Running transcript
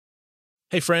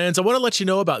Hey friends, I want to let you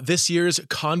know about this year's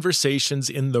Conversations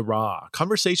in the Raw.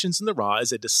 Conversations in the Raw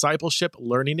is a discipleship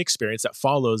learning experience that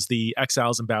follows the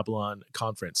Exiles in Babylon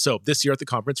conference. So this year at the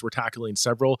conference, we're tackling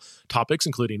several topics,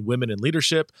 including women in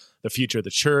leadership, the future of the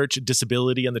church,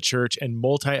 disability in the church, and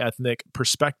multi-ethnic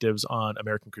perspectives on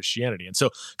American Christianity. And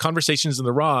so Conversations in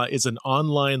the Raw is an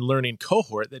online learning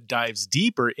cohort that dives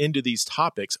deeper into these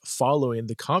topics following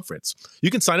the conference.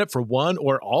 You can sign up for one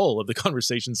or all of the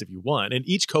conversations if you want. And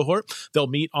each cohort, they'll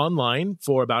meet online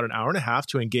for about an hour and a half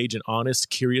to engage in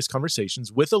honest, curious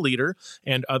conversations with a leader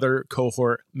and other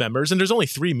cohort members. And there's only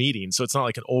 3 meetings, so it's not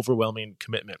like an overwhelming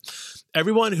commitment.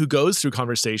 Everyone who goes through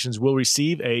conversations will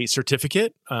receive a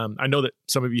certificate. I know that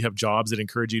some of you have jobs that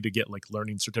encourage you to get like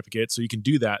learning certificates, so you can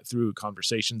do that through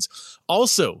conversations.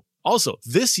 Also,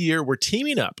 this year, we're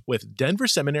teaming up with Denver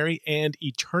Seminary and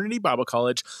Eternity Bible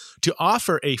College to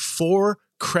offer a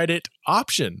 4-credit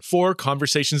option for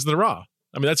Conversations in the Raw.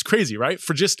 I mean, that's crazy, right?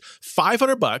 For just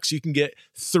 $500, you can get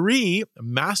 3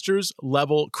 master's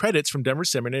level credits from Denver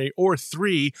Seminary or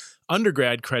 3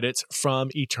 undergrad credits from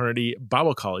Eternity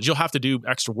Bible College. You'll have to do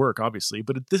extra work, obviously,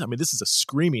 but this is a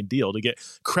screaming deal to get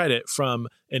credit from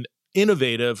an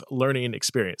innovative learning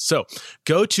experience. So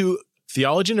go to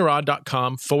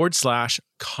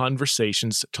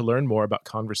theologyintheraw.com/conversations to learn more about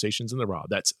Conversations in the Raw.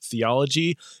 That's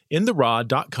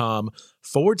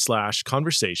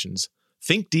theologyintheraw.com/conversations.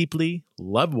 Think deeply,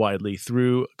 love widely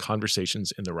through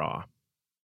Conversations in the Raw.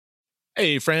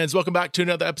 Hey friends, welcome back to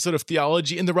another episode of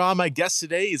Theology in the Raw. My guest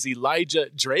today is Elijah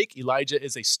Drake. Elijah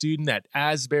is a student at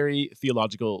Asbury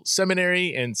Theological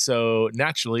Seminary, and so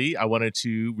naturally I wanted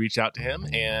to reach out to him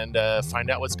and find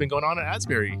out what's been going on at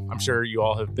Asbury. I'm sure you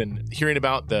all have been hearing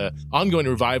about the ongoing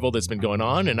revival that's been going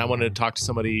on, and I wanted to talk to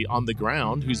somebody on the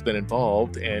ground who's been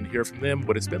involved and hear from them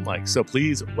what it's been like. So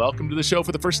please welcome to the show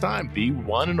for the first time, the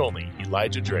one and only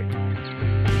Elijah Drake.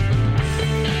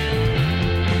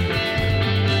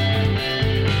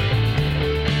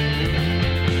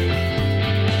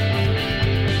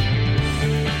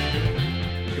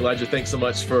 Elijah, thanks so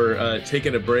much for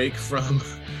taking a break from,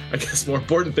 I guess, more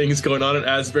important things going on at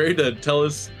Asbury to tell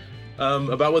us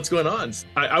about what's going on.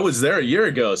 I was there a year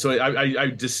ago, so I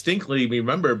distinctly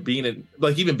remember being in,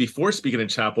 like, even before speaking in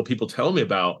chapel, people tell me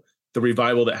about the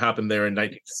revival that happened there in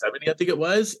 1970, I think it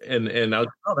was, and I was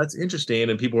like, oh, that's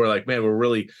interesting. And people were like, man, we're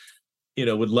really,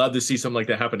 would love to see something like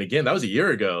that happen again. That was a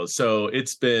year ago, so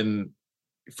it's been,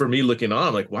 for me looking on,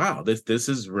 I'm like, wow, this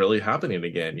is really happening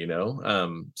again,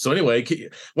 So anyway,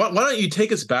 why don't you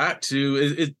take us back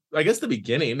to, I guess, the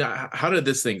beginning? How did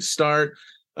this thing start?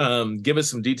 Give us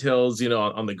some details,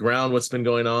 on the ground, what's been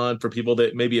going on for people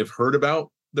that maybe have heard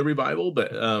about the revival,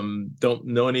 but don't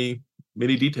know many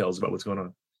details about what's going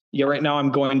on. Yeah, right now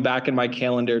I'm going back in my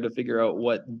calendar to figure out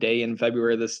what day in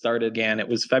February this started again. It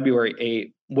was February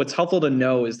 8th. What's helpful to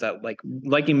know is that, like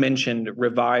you mentioned,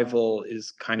 revival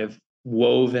is kind of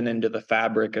woven into the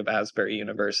fabric of Asbury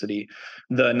University.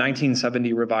 The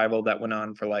 1970 revival that went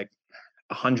on for like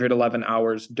 111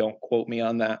 hours, don't quote me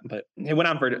on that, but it went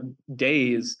on for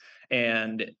days,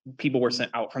 and people were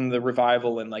sent out from the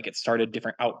revival, and like it started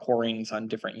different outpourings on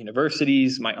different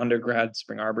universities. My undergrad,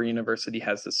 Spring Arbor University,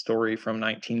 has this story from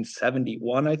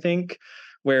 1971, I think,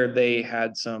 where they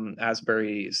had some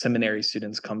Asbury seminary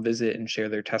students come visit and share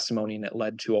their testimony, and it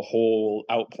led to a whole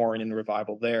outpouring and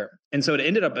revival there. And so it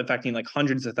ended up affecting like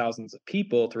hundreds of thousands of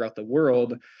people throughout the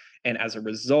world. And as a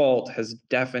result, has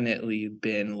definitely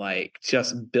been like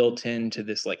just built into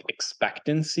this like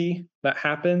expectancy that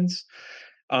happens.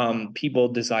 People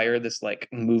desire this like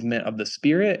movement of the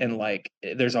spirit, and like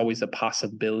there's always a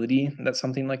possibility that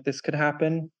something like this could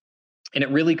happen. And it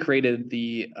really created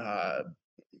the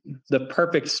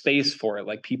perfect space for it.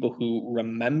 Like people who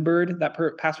remembered that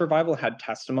past revival had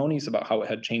testimonies about how it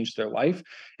had changed their life,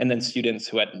 and then students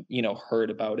who had heard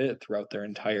about it throughout their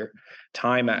entire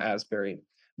time at Asbury.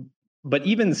 But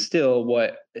even still,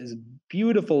 what is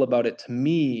beautiful about it to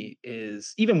me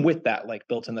is, even with that like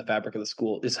built in the fabric of the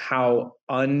school, is how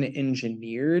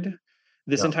unengineered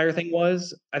this entire thing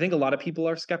was. I think a lot of people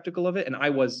are skeptical of it, and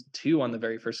I was too on the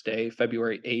very first day,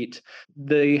 February 8th.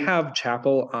 They have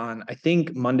chapel on, I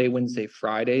think, Monday, Wednesday,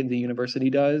 Friday, the university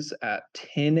does, at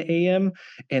 10 a.m.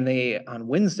 And they, on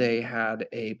Wednesday, had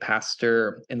a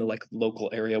pastor in the like local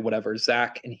area, whatever,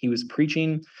 Zach, and he was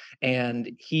preaching,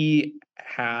 and he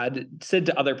had said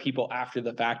to other people after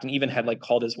the fact, and even had like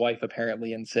called his wife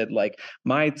apparently and said like,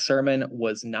 my sermon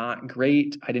was not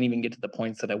great. I didn't even get to the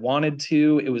points that I wanted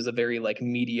to. It was a very like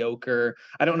mediocre.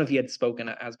 I don't know if he had spoken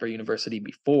at Asbury University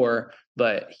before,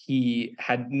 but he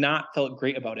had not felt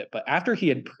great about it. But after he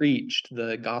had preached,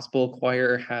 the gospel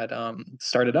choir had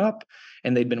started up,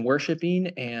 and they'd been worshiping,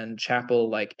 and chapel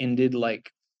like ended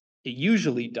like it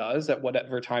usually does at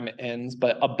whatever time it ends,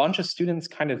 but a bunch of students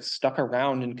kind of stuck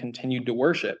around and continued to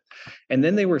worship. And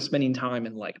then they were spending time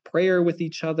in like prayer with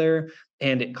each other,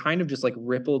 and it kind of just like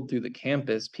rippled through the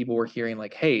campus. People were hearing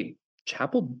like, hey,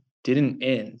 chapel didn't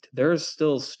end. There's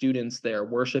still students there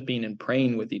worshiping and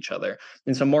praying with each other.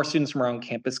 And so more students from around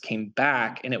campus came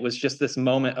back, and it was just this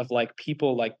moment of like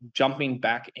people like jumping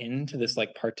back into this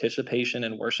like participation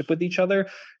and worship with each other,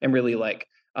 and really like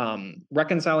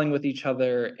reconciling with each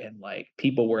other, and like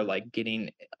people were like getting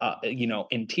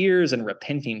in tears and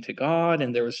repenting to God.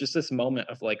 And there was just this moment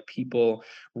of like people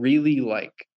really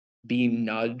like being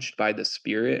nudged by the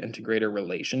Spirit into greater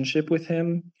relationship with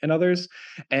him and others.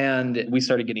 And we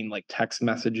started getting like text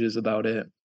messages about it,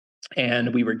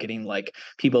 and we were getting like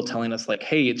people telling us like,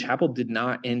 hey, chapel did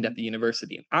not end at the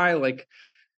university. And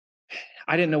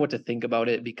I didn't know what to think about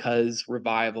it, because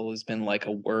revival has been like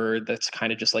a word that's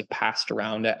kind of just like passed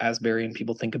around at Asbury, and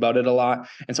people think about it a lot.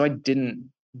 And so I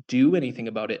didn't do anything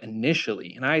about it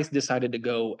initially. And I decided to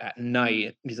go at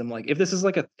night, because I'm like, if this is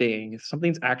like a thing, if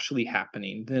something's actually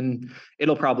happening, then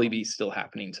it'll probably be still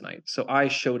happening tonight. So I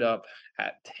showed up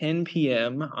at 10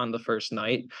 p.m. on the first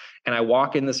night, and I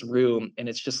walk in this room, and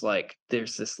it's just like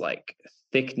there's this like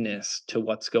thickness to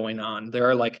what's going on. There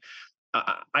are like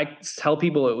I tell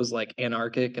people it was like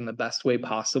anarchic in the best way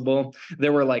possible.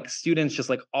 There were like students just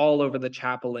like all over the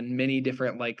chapel in many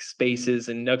different like spaces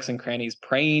and nooks and crannies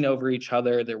praying over each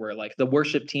other. There were like the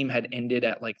worship team had ended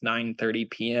at like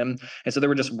 9:30 p.m. And so there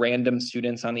were just random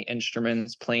students on the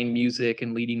instruments playing music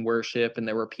and leading worship. And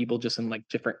there were people just in like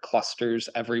different clusters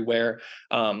everywhere.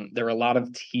 There were a lot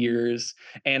of tears.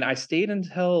 And I stayed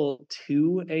until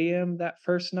 2 a.m. that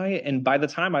first night. And by the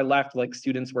time I left, like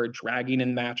students were dragging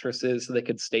in mattresses so they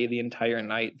could stay the entire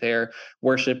night there.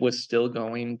 Worship was still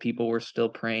going, people were still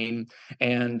praying,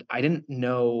 and I didn't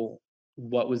know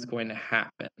what was going to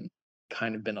happen.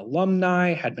 Kind of been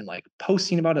alumni, had been like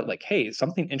posting about it, like, hey,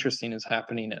 something interesting is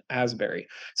happening at Asbury.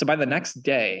 So by the next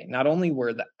day, not only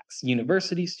were the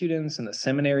university students and the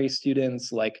seminary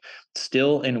students like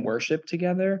still in worship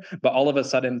together, but all of a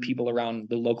sudden people around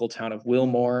the local town of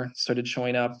Wilmore started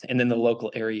showing up, and then the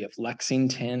local area of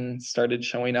Lexington started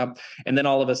showing up, and then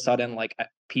all of a sudden like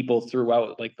people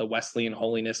throughout like the Wesleyan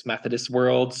Holiness Methodist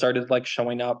world started like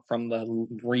showing up from the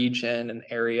region and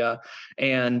area.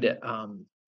 And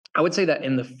I would say that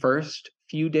in the first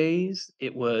few days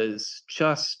it was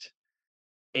just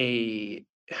a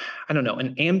I don't know,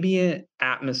 an ambient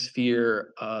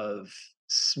atmosphere of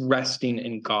resting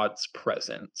in God's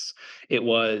presence. It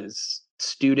was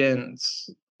students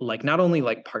like not only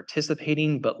like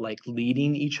participating, but like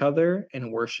leading each other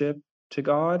in worship to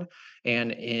God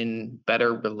and in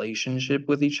better relationship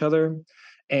with each other.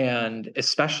 And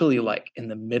especially like in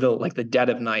the middle, like the dead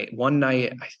of night. One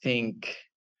night, I think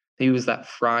it was that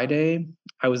Friday,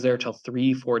 I was there till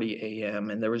 3:40 a.m.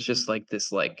 And there was just like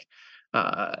this like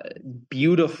uh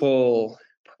beautiful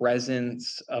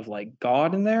presence of like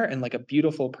God in there, and like a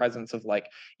beautiful presence of like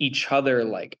each other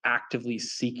like actively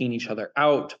seeking each other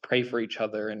out to pray for each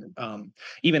other. And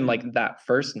even like that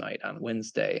first night on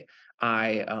Wednesday,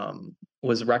 I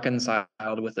was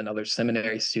reconciled with another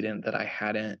seminary student that I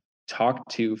hadn't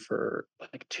talked to for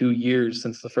like 2 years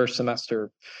since the first semester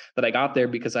that I got there,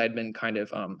 because I had been kind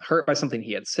of hurt by something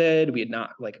he had said. We had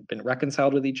not like been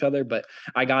reconciled with each other, but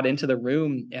I got into the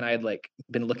room and I had like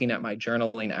been looking at my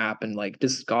journaling app, and like,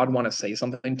 does God want to say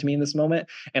something to me in this moment?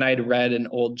 And I had read an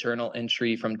old journal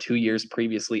entry from 2 years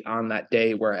previously on that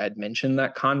day where I had mentioned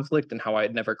that conflict and how I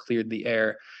had never cleared the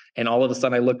air. And all of a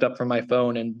sudden I looked up from my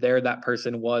phone, and there that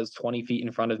person was 20 feet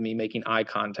in front of me making eye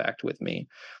contact with me.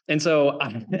 And so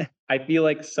I feel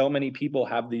like so many people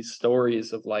have these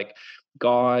stories of like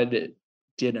God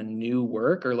did a new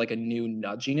work or like a new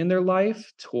nudging in their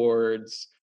life towards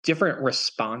different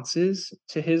responses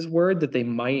to his word that they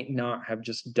might not have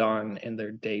just done in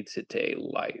their day-to-day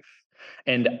life.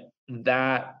 And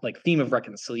that like theme of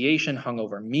reconciliation hung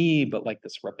over me, but like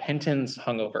this repentance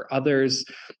hung over others.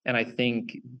 And I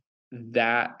think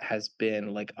that has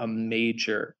been like a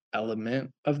major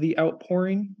element of the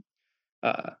outpouring.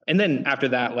 And then after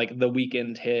that, like the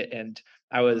weekend hit, and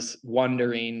I was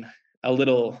wondering a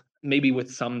little maybe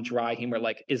with some dry humor,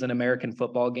 like, is an American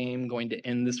football game going to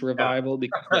end this revival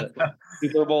because the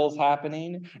Super Bowl is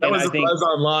happening? That And was I the think, buzz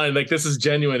online. Like, this is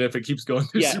genuine if it keeps going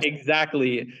through yeah, Super.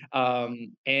 exactly.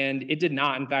 And it did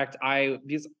not. In fact,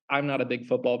 I'm not a big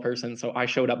football person, so I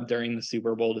showed up during the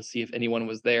Super Bowl to see if anyone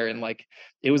was there, and like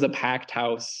it was a packed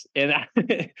house, and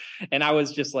and I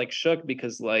was just like shook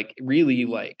because like really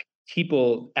like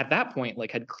people at that point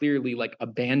like had clearly like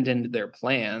abandoned their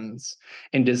plans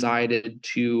and decided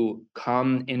to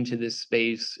come into this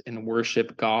space and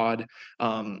worship God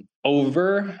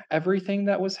over everything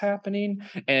that was happening.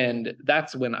 And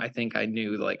that's when I think I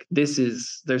knew like there's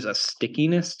a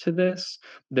stickiness to this.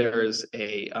 There's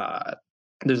a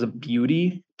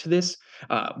beauty to this.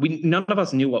 We None of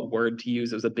us knew what word to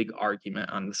use. It was a big argument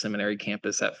on the seminary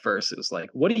campus at first. It was like,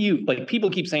 what do you like? People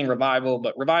keep saying revival,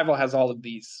 but revival has all of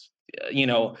these,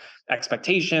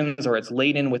 expectations, or it's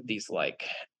laden with these like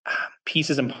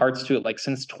pieces and parts to it. Like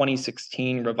since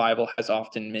 2016, revival has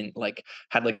often been like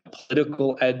had like a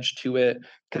political edge to it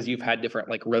because you've had different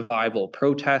like revival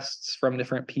protests from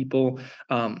different people.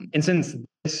 And since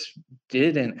this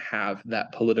didn't have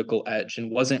that political edge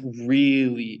and wasn't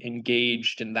really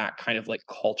engaged in that kind of like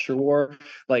culture war,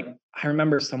 like I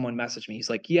remember someone messaged me. He's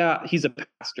like, yeah, he's a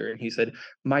pastor. And he said,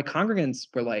 my congregants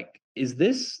were like, is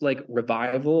this like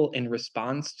revival in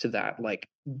response to that like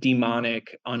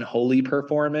demonic unholy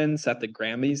performance at the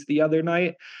Grammys the other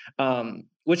night?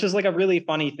 Which is like a really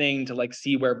funny thing to like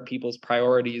see where people's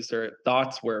priorities or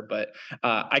thoughts were. But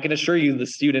I can assure you the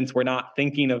students were not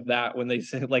thinking of that when they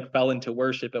like fell into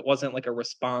worship. It wasn't like a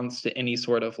response to any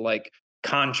sort of like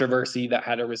controversy that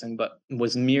had arisen, but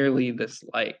was merely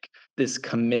this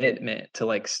commitment to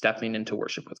like stepping into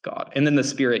worship with God. And then the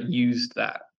Spirit used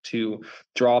that to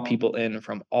draw people in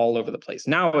from all over the place.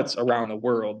 Now it's around the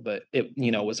world, but it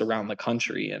was around the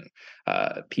country, and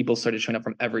people started showing up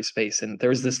from every space. And there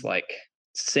was this like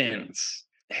sense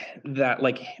that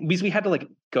like we had to like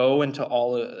go into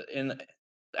all in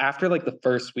after like the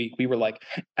first week. We were like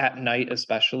at night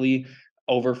especially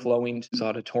overflowing to this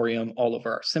auditorium all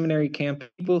over our seminary camp,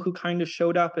 people who kind of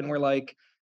showed up and were like,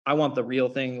 I want the real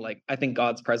thing. Like, I think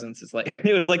God's presence is like,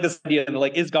 it was like this idea of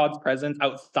like, is God's presence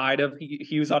outside of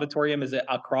Hughes Auditorium? Is it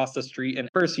across the street? And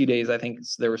first few days, I think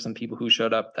there were some people who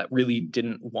showed up that really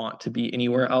didn't want to be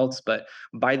anywhere else. But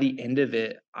by the end of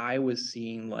it, I was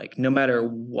seeing like, no matter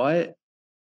what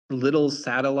little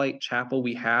satellite chapel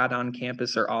we had on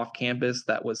campus or off campus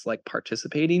that was like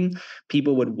participating,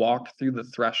 people would walk through the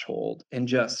threshold and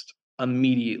just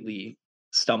immediately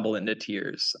stumble into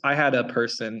tears. I had a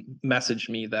person message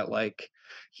me that like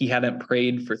he hadn't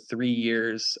prayed for 3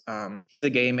 years, the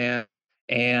gay man,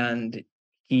 and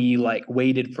he like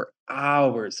waited for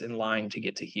hours in line to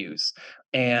get to Hughes.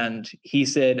 And he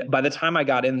said, by the time I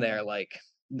got in there, like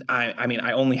I mean,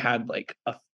 I only had like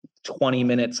a 20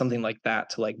 minutes, something like that,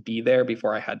 to like be there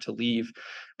before I had to leave.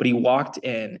 But he walked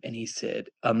in and he said,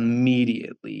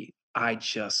 immediately, I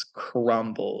just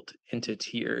crumbled into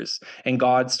tears. And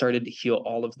God started to heal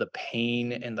all of the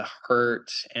pain and the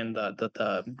hurt and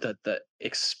the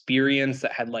experience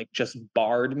that had like just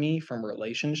barred me from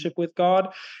relationship with God.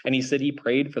 And he said he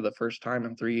prayed for the first time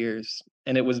in 3 years,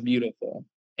 and it was beautiful.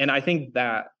 And I think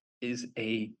that is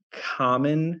a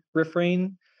common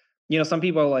refrain. Some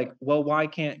people are like, well, why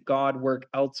can't God work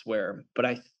elsewhere?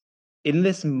 But in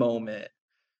this moment,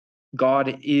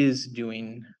 God is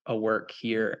doing a work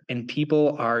here, and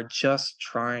people are just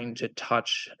trying to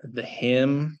touch the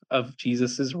hem of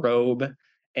Jesus's robe.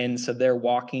 And so they're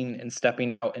walking and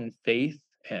stepping out in faith,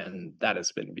 and that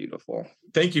has been beautiful.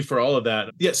 Thank you for all of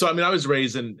that. Yeah, so I mean, I was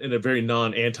raised in a very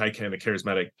non-anti-kind of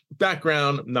charismatic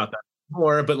background, not that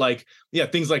more, but like, yeah,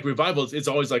 things like revivals, it's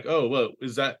always like, oh, well,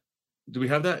 do we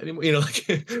have that anymore?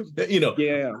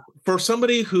 Yeah. For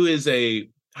somebody who is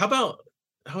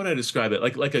how would I describe it?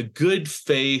 Like a good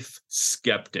faith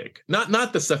skeptic,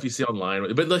 not the stuff you see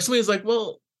online, but like somebody who's like,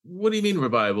 well, what do you mean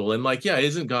revival? And like, yeah,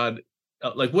 isn't God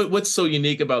like what's so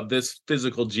unique about this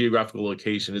physical geographical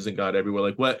location? Isn't God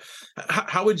everywhere? Like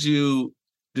how would you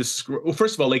describe, well,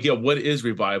 first of all, like, yeah, what is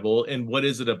revival, and what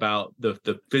is it about the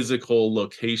physical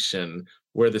location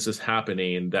where this is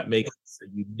happening that makes it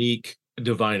a unique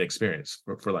divine experience,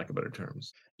 for lack of better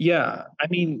terms? Yeah. I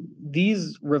mean,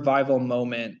 these revival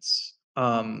moments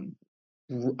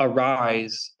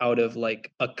arise out of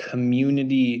like a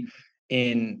community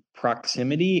in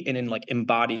proximity and in like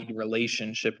embodied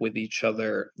relationship with each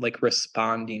other, like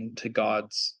responding to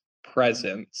God's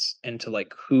presence and to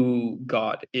like who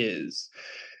God is.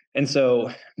 And so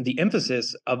the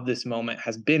emphasis of this moment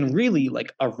has been really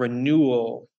like a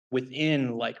renewal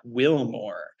within like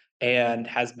Wilmore, and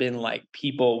has been like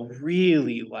people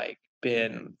really like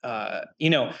been, I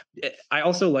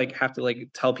also like have to like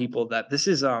tell people that this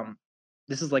is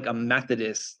like a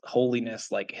Methodist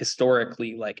holiness, like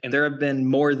historically, like, and there have been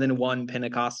more than one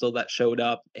Pentecostal that showed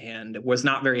up and was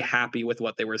not very happy with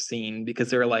what they were seeing, because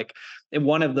they were like, in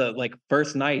one of the like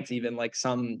first nights, even like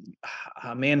some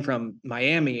a man from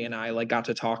Miami and I like got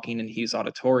to talking in Hughes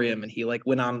Auditorium, and he like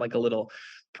went on like a little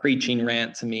preaching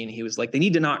rant to me, and he was like, they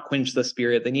need to not quench the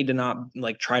spirit, they need to not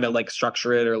like try to like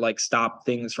structure it or like stop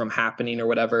things from happening or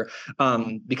whatever,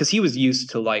 because he was used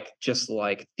to like just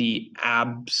like the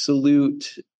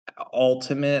absolute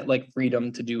ultimate like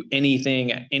freedom to do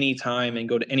anything at any time and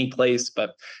go to any place.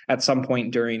 But at some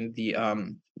point during the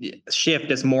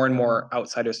shift, as more and more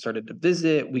outsiders started to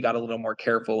visit, we got a little more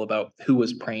careful about who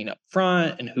was praying up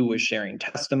front and who was sharing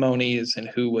testimonies and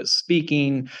who was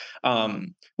speaking,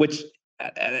 which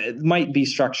it might be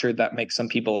structured that makes some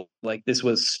people like this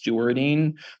was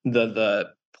stewarding the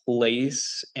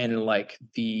place and like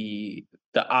the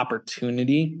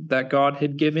opportunity that God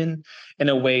had given in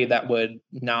a way that would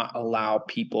not allow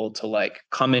people to like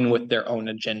come in with their own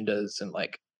agendas and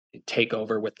like take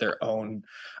over with their own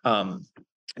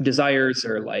desires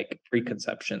or like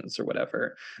preconceptions or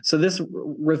whatever. So this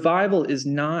revival is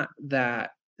not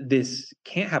that this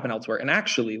can't happen elsewhere. And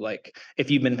actually, like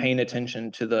if you've been paying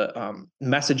attention to the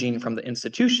messaging from the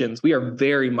institutions, we are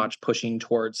very much pushing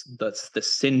towards the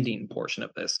sending portion of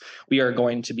this. We are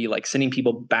going to be like sending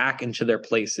people back into their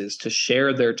places to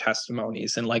share their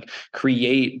testimonies and like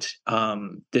create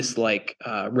this like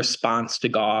response to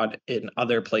God in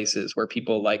other places where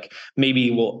people like maybe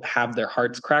will have their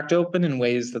hearts cracked open in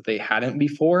ways that they hadn't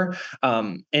before.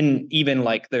 And even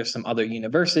like there's some other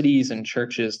universities and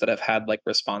churches that have had like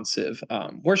responsive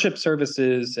worship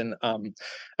services and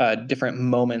different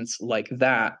moments like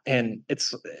that. And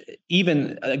it's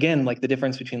even again like the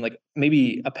difference between like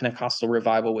maybe a Pentecostal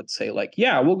revival would say like,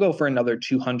 yeah, we'll go for another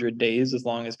 200 days as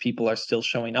long as people are still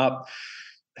showing up.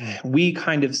 We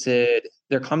kind of said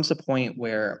there comes a point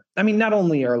where, I mean, not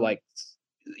only are like,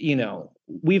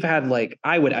 we've had like,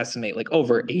 I would estimate like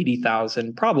over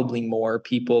 80,000, probably more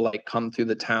people like come through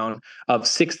the town of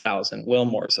 6,000,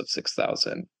 Wilmore's of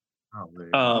 6,000.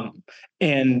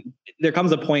 And there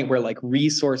comes a point where like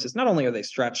resources, not only are they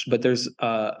stretched, but there's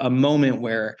a moment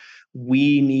where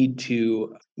we need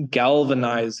to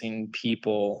galvanizing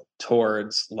people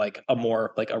towards like a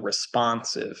more like a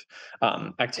responsive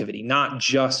activity, not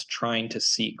just trying to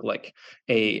seek like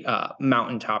a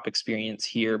mountaintop experience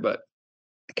here, but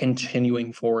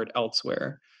continuing forward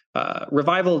elsewhere.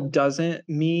 Revival doesn't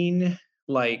mean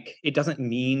like it doesn't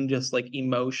mean just like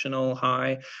emotional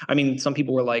high. I mean, some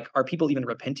people were like, are people even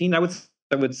repenting? I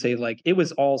would say like it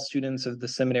was all students of the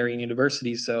seminary and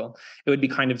university, so it would be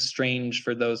kind of strange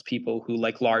for those people who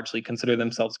like largely consider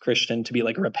themselves Christian to be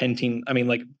like repenting, I mean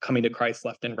like coming to Christ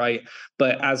left and right.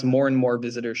 But as more and more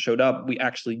visitors showed up, we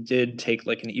actually did take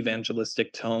like an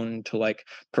evangelistic tone to like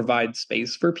provide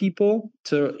space for people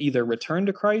to either return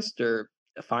to Christ or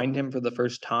find him for the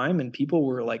first time, and people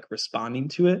were like responding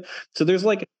to it. So there's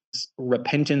like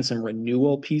repentance and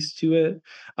renewal piece to it.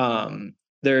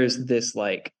 There's this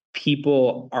like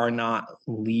people are not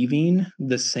leaving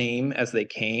the same as they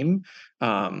came,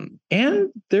 and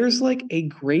there's like a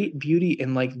great beauty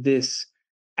in like this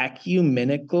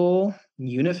ecumenical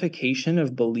unification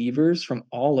of believers from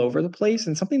all over the place,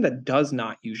 and something that does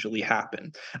not usually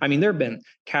happen. I mean, there have been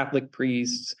Catholic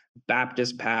priests,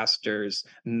 Baptist pastors,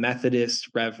 Methodist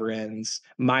reverends.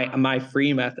 I'm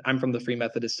from the Free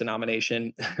Methodist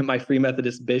denomination. My Free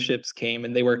Methodist bishops came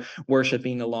and they were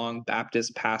worshiping along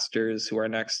Baptist pastors who are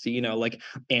next to, like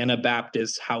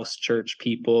Anabaptist house church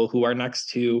people who are next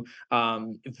to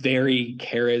very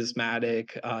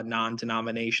charismatic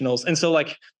non-denominationals. And so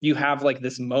like you have like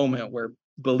this moment where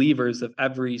believers of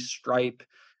every stripe,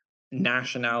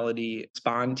 nationality,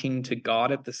 responding to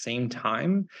God at the same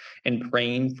time and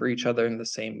praying for each other in the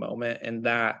same moment. And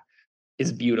that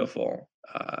is beautiful.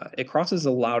 It crosses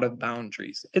a lot of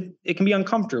boundaries. It can be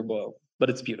uncomfortable, but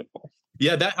it's beautiful.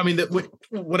 Yeah,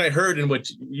 what I heard and what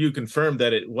you confirmed,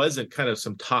 that it wasn't kind of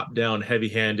some top-down,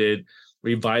 heavy-handed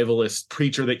revivalist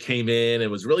preacher that came in and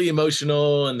was really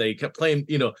emotional and they kept playing,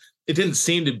 it didn't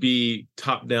seem to be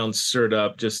top-down, stirred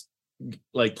up, just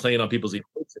like playing on people's emotions.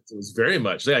 It was very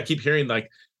much, I keep hearing like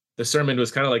the sermon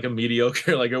was kind of like a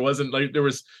mediocre, like it wasn't like there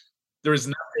was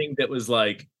nothing that was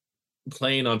like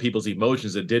playing on people's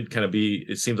emotions. It did kind of be,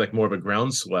 it seems like more of a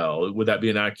groundswell. Would that be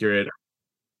an accurate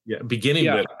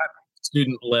beginning with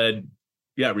student-led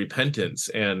repentance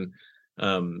and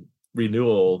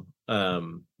renewal,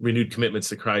 renewed commitments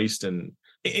to Christ, and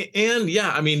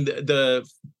I mean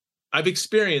I've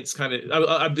experienced kind of,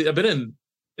 I've been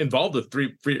involved with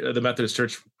the Methodist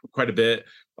Church quite a bit.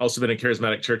 Also been in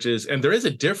charismatic churches, and there is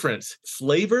a difference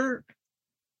flavor.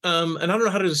 And I don't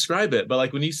know how to describe it, but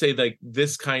like when you say like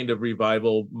this kind of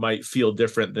revival might feel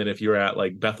different than if you're at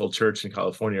like Bethel Church in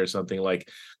California or something, like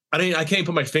I can't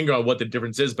put my finger on what the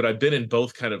difference is, but I've been in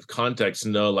both kind of contexts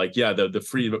and know like, yeah,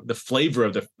 the flavor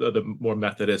of the more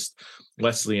Methodist,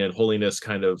 Wesleyan holiness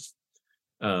kind of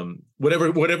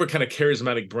whatever kind of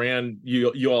charismatic brand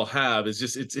you all have is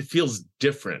just it feels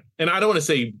different. And I don't want to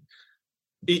say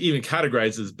even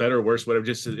categorize as better or worse, whatever,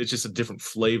 just it's just a different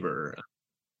flavor.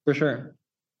 For sure.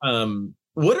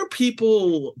 What are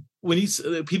people when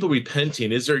you people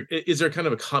repenting? Is there kind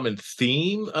of a common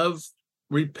theme of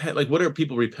repent? Like, what are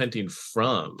people repenting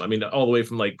from? I mean, all the way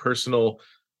from like personal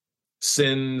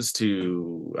sins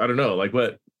to I don't know, like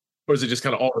what, or is it just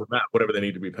kind of all of that, whatever they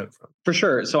need to repent from? For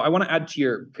sure. So I want to add to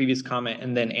your previous comment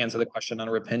and then answer the question on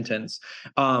repentance,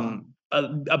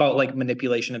 about like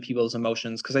manipulation of people's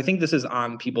emotions, because I think this is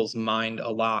on people's mind a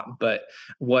lot. But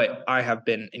what I have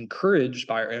been encouraged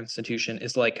by our institution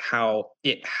is like how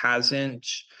it hasn't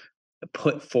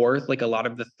put forth like a lot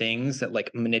of the things that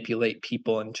like manipulate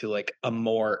people into like a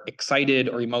more excited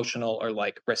or emotional or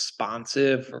like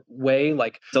responsive way.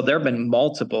 Like, so there have been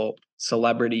multiple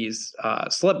celebrities,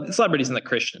 celebrities in the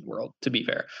Christian world, to be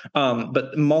fair,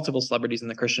 but multiple celebrities in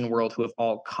the Christian world who have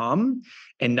all come,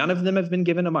 and none of them have been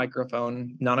given a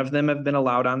microphone, none of them have been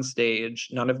allowed on stage,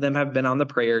 none of them have been on the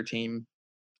prayer team,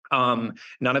 none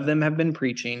of them have been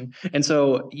preaching. And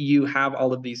so you have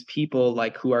all of these people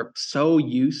like who are so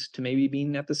used to maybe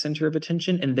being at the center of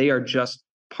attention, and they are just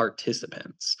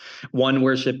participants. One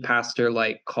worship pastor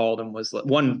like called and was like,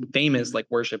 one famous like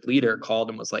worship leader called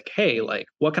and was like, hey, like,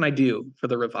 what can I do for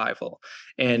the revival?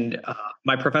 And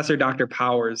my professor, Dr.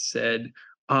 Powers, said,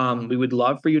 we would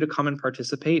love for you to come and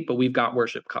participate, but we've got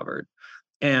worship covered.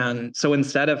 And so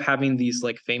instead of having these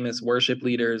like famous worship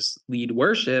leaders lead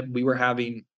worship, we were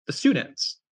having the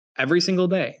students every single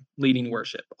day leading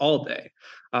worship all day,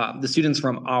 the students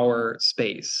from our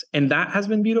space. And that has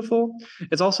been beautiful.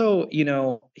 It's also, you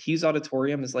know, Hughes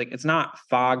Auditorium is like, it's not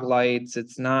fog lights,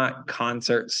 it's not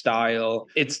concert style.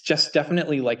 It's just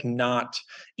definitely like not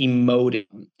emotive.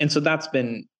 And so that's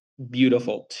been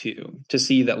beautiful too, to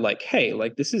see that like, hey,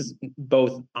 like this is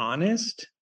both honest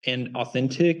and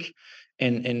authentic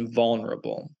and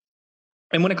vulnerable.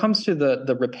 And when it comes to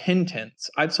the repentance,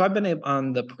 I've been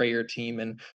on the prayer team,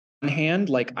 and on one hand,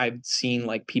 like I've seen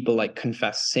like people like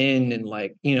confess sin and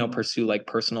like, you know, pursue like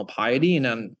personal piety. And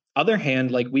on other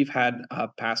hand, like we've had a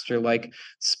pastor like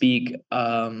speak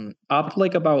up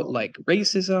like about like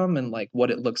racism and like what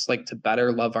it looks like to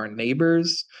better love our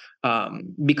neighbors.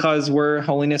 Because we're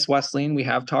Holiness Wesleyan, we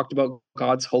have talked about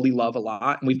God's holy love a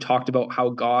lot, and we've talked about how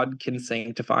God can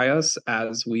sanctify us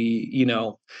as we, you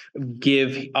know,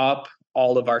 give up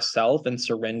all of ourself and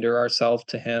surrender ourselves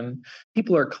to him.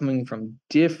 People are coming from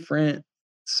different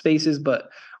spaces, but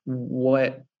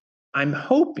what I'm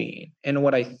hoping and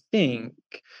what I think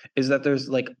is that there's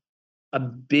like a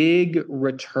big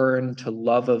return to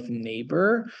love of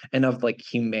neighbor and of like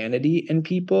humanity in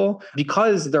people,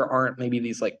 because there aren't maybe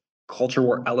these like culture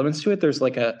war elements to it. There's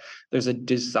a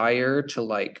desire to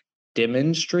like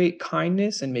demonstrate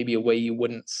kindness in maybe a way you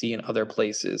wouldn't see in other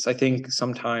places. I think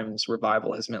sometimes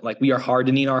revival has meant like we are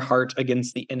hardening our heart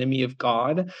against the enemy of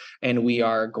God and we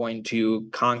are going to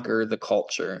conquer the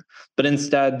culture. But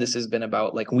instead, this has been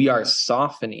about like we are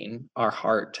softening our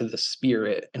heart to the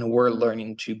spirit and we're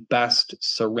learning to best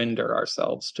surrender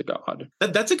ourselves to God.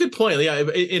 That's a good point. Yeah.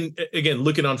 In again,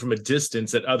 looking on from a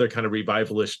distance at other kind of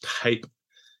revivalist type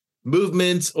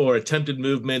movements or attempted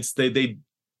movements, they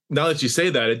now that you say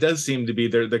that, it does seem to be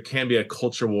there can be a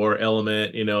culture war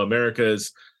element. You know,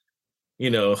 America's, you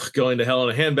know, going to hell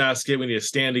in a handbasket. We need to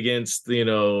stand against, you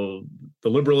know, the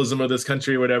liberalism of this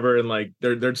country or whatever. And like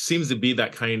there seems to be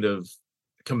that kind of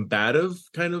combative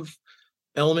kind of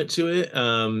element to it.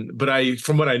 But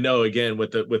from what I know, again,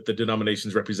 with the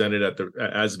denominations represented at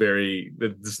Asbury,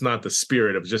 it's not the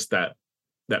spirit of just that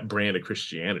brand of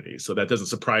Christianity. So that doesn't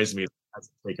surprise me. It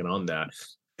hasn't taken on that.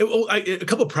 A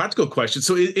couple of practical questions.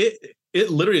 So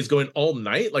it literally is going all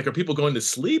night. Like, are people going to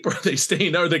sleep, or are they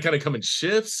staying out? Are they kind of come in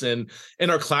shifts? And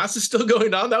our class is still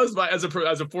going on. That was as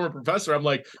a former professor, I'm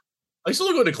like, I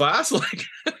still go to class. Like,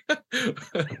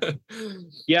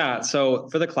 yeah. So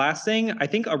for the class thing, I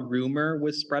think a rumor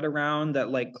was spread around that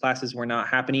like classes were not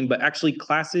happening, but actually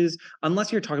classes,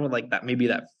 unless you're talking about like that, maybe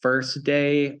that first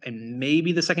day and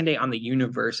maybe the second day on the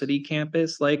university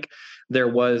campus, like there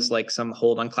was like some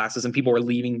hold on classes and people were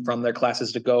leaving from their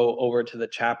classes to go over to the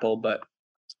chapel. But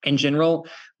in general,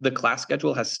 the class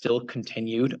schedule has still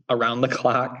continued around the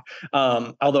clock.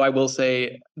 Although I will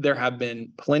say there have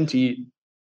been plenty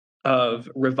of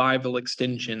revival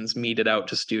extensions meted out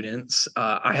to students.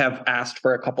 I have asked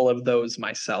for a couple of those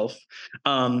myself.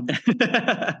 And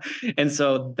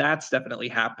so that's definitely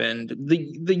happened.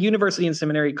 The university and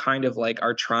seminary kind of like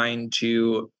are trying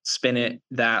to spin it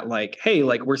that like, hey,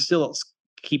 like we're still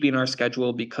keeping our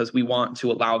schedule because we want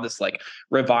to allow this like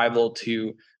revival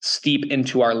to steep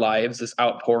into our lives, this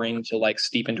outpouring to like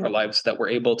steep into our lives so that we're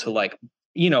able to like,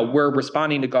 we're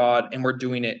responding to God and we're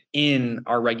doing it in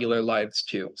our regular lives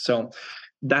too. So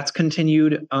that's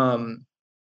continued.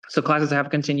 So classes have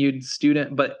continued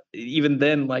but even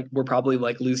then, like we're probably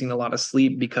like losing a lot of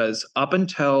sleep because up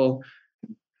until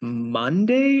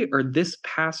Monday or this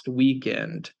past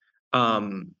weekend,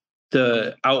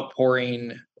 the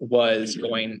outpouring was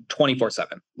going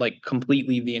 24/7, like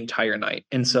completely the entire night.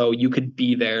 And so you could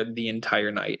be there the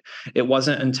entire night. It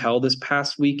wasn't until this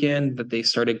past weekend that they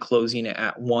started closing it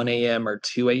at 1 a.m. or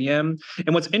 2 a.m.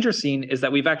 And what's interesting is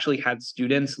that we've actually had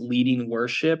students leading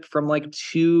worship from like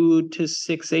 2 to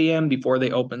 6 a.m. before they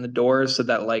opened the doors so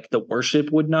that like the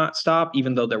worship would not stop,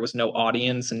 even though there was no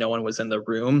audience and no one was in the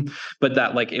room, but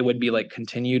that like it would be like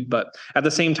continued. But at the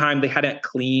same time, they hadn't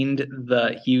cleaned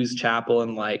the Hughes Chapel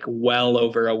in like well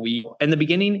over a week. In the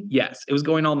beginning, yes, it was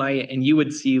going all night, and you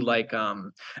would see like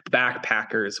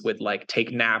backpackers would like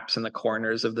take naps in the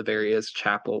corners of the various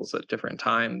chapels at different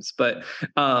times. But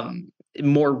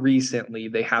more recently,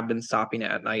 they have been stopping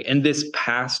it at night. And this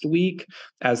past week,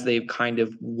 as they've kind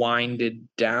of winded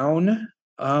down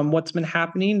what's been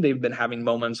happening, they've been having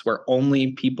moments where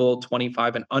only people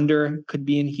 25 and under could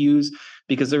be in Hughes,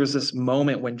 because there was this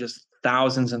moment when just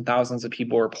thousands and thousands of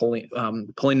people were pulling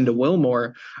into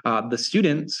Wilmore. The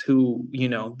students who,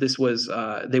 this was,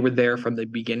 they were there from the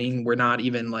beginning, were not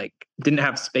even like, didn't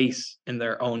have space in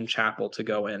their own chapel to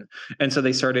go in. And so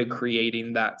they started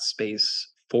creating that space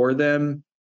for them.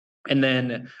 And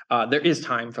then there is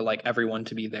time for like everyone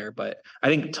to be there. But I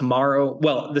think tomorrow,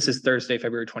 well, this is Thursday,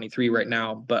 February 23 right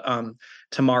now, but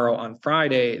tomorrow on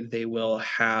Friday, they will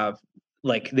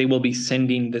be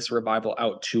sending this revival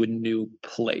out to a new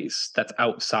place that's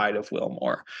outside of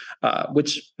Wilmore,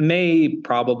 which may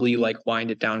probably like wind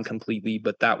it down completely,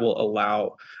 but that will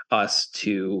allow us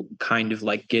to kind of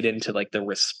like get into like the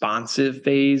responsive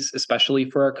phase, especially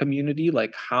for our community.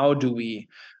 Like, how do we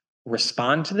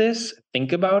respond to this,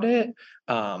 think about it,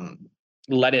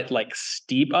 let it like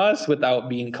steep us without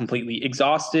being completely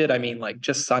exhausted? I mean, like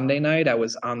just Sunday night, I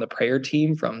was on the prayer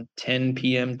team from 10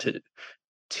 p.m. to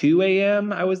 2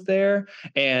 a.m. I was there,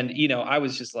 and I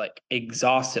was just like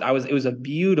exhausted. It was a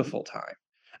beautiful time.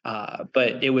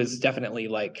 But it was definitely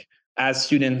like, as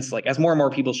students, like as more and more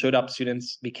people showed up,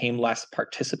 students became less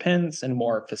participants and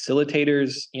more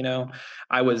facilitators.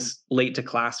 I was late to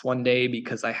class one day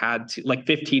because I had to, like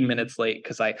 15 minutes late,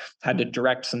 because I had to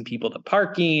direct some people to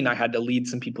parking. I had to lead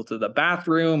some people to the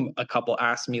bathroom. A couple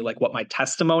asked me like what my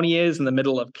testimony is in the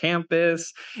middle of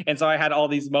campus. And so I had all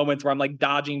these moments where I'm like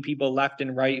dodging people left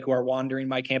and right who are wandering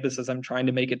my campus as I'm trying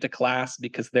to make it to class,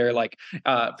 because they're like,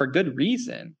 for good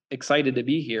reason, excited to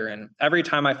be here. And every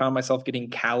time I found myself getting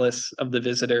callous of the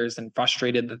visitors and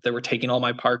frustrated that they were taking all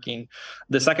my parking,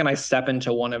 the second I step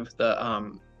into one of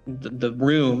the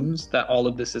rooms that all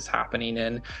of this is happening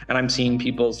in, and I'm seeing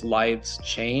people's lives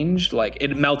change, like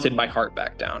it melted my heart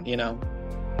back down.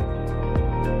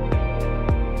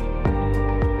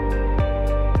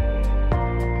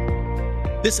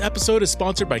 This episode is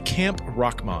sponsored by Camp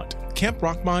Rockmont. Camp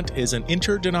Rockmont is an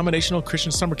interdenominational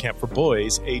Christian summer camp for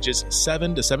boys ages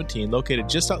 7 to 17 located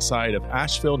just outside of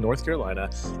Asheville, North Carolina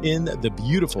in the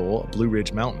beautiful Blue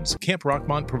Ridge Mountains. Camp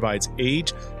Rockmont provides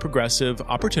age-progressive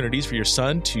opportunities for your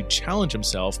son to challenge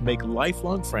himself, make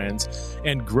lifelong friends,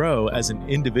 and grow as an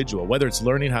individual, whether it's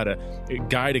learning how to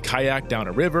guide a kayak down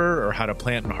a river, or how to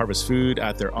plant and harvest food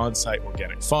at their on-site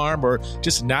organic farm, or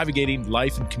just navigating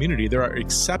life and community. There are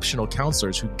exceptional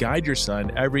counselors who guide your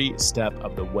son every step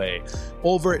of the way.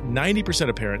 Over 90%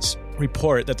 of parents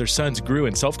report that their sons grew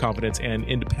in self-confidence and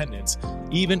independence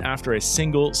even after a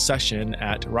single session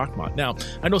at Rockmont. Now,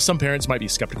 I know some parents might be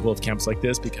skeptical of camps like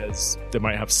this because they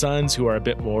might have sons who are a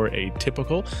bit more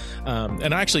atypical.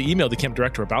 And I actually emailed the camp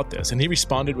director about this, and he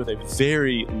responded with a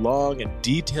very long and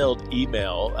detailed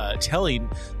email telling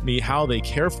me how they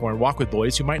care for and walk with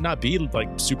boys who might not be like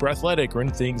super athletic or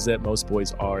into things that most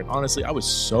boys are. And honestly, I was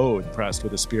so impressed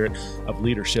with the spirit of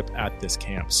leadership at this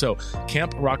camp. So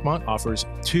Camp Rockmont offers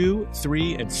 2,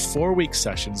 3, and 4-week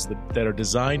sessions that are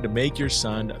designed to make your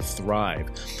son thrive.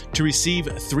 To receive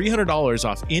 $300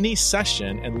 off any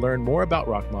session and learn more about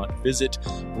Rockmont, visit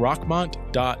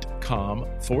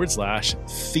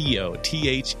rockmont.com/Theo,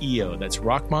 Theo. That's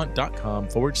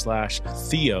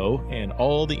rockmont.com/Theo, and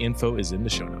all the info is in the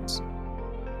show notes.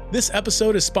 This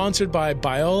episode is sponsored by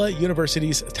Biola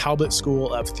University's Talbot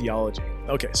School of Theology.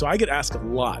 Okay, so I get asked a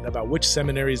lot about which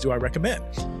seminaries do I recommend.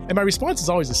 And my response is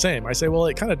always the same. I say, well,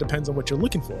 it kind of depends on what you're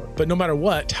looking for. But no matter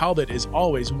what, Talbot is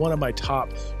always one of my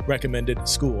top recommended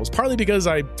schools, partly because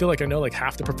I feel like I know like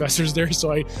half the professors there,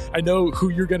 so I know who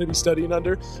you're going to be studying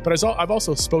under. But I've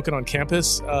also spoken on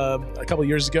campus a couple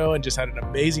years ago and just had an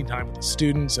amazing time with the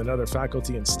students and other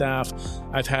faculty and staff.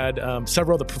 I've had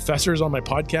several of the professors on my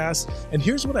podcast. And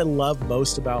here's what I love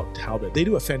most about Talbot. They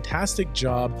do a fantastic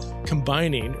job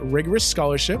combining rigorous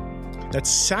scholarship that's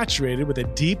saturated with a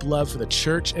deep love for the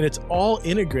church, and it's all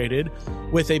integrated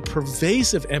with a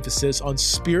pervasive emphasis on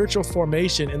spiritual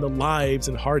formation in the lives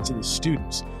and hearts of the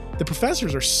students. The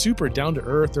professors are super down to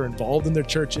earth, they're involved in their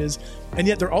churches, and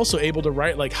yet they're also able to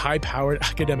write like high-powered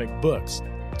academic books.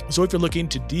 So if you're looking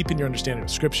to deepen your understanding of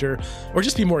Scripture or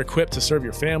just be more equipped to serve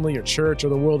your family, your church, or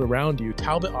the world around you,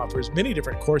 Talbot offers many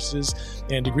different courses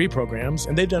and degree programs,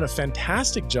 and they've done a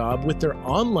fantastic job with their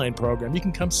online program. You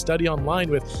can come study online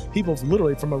with people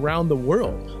literally from around the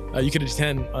world. You can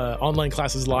attend online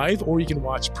classes live, or you can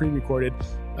watch pre-recorded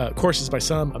courses by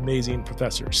some amazing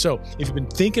professors. So if you've been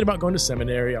thinking about going to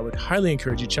seminary, I would highly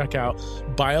encourage you to check out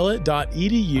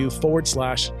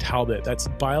biola.edu/Talbot. That's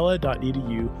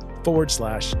biola.edu/Talbot.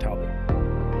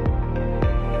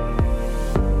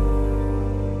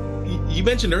 You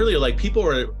mentioned earlier, like people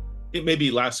were, it may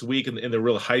be last week in the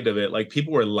real height of it, like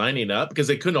people were lining up because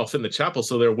they couldn't all fit in the chapel.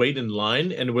 So they're waiting in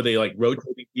line, and were they like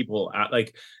rotating people at,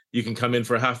 like, you can come in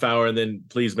for a half hour and then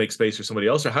please make space for somebody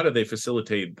else? Or how did they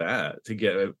facilitate that to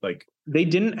get like? They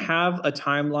didn't have a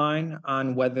timeline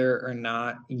on whether or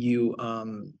not you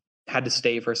had to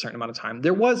stay for a certain amount of time.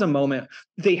 There was a moment,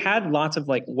 they had lots of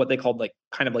like what they called like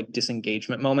kind of like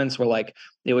disengagement moments where like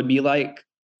it would be like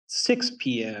 6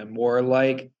 p.m. or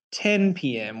like 10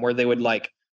 p.m. where they would like,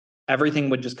 everything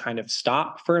would just kind of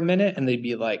stop for a minute and they'd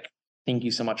be like, thank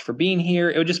you so much for being here.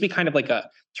 It would just be kind of like a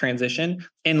transition,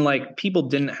 and like people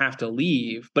didn't have to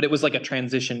leave, but it was like a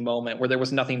transition moment where there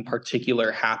was nothing particular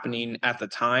happening at the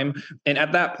time. And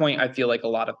at that point, I feel like a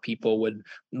lot of people would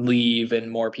leave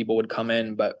and more people would come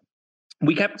in. But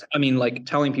we kept, like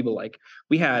telling people, like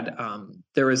we had,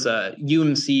 there was a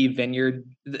UMC vineyard.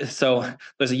 So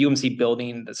there's a UMC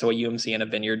building. So a UMC and a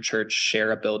vineyard church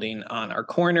share a building on our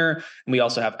corner. And we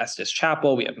also have Estes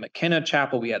Chapel. We have McKenna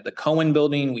Chapel. We had the Cohen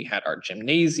building. We had our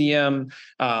gymnasium.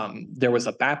 There was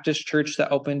a Baptist church that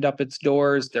opened up its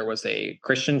doors. There was a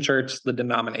Christian church. The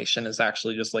denomination is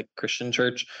actually just like Christian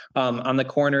church on the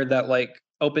corner that like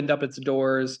opened up its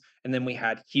doors. And then we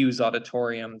had Hughes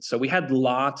Auditorium. So we had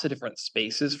lots of different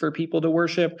spaces for people to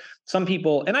worship. Some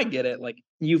people, and I get it, like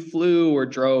you flew or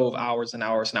drove hours and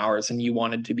hours and hours and you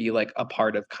wanted to be like a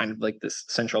part of kind of like this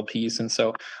central piece. And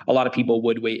so a lot of people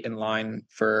would wait in line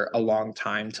for a long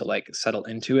time to like settle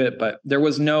into it. But there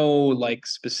was no like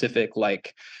specific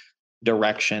like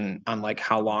direction on like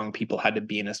how long people had to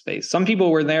be in a space. Some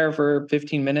people were there for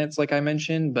 15 minutes, like I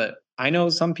mentioned, but I know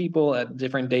some people at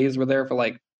different days were there for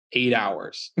like 8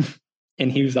 hours in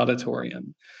Hughes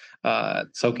Auditorium,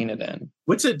 soaking it in.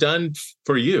 What's it done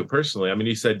for you personally? I mean,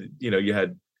 you said,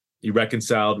 you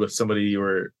reconciled with somebody you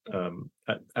were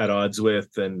at odds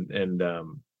with, and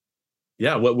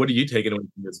what are you taking away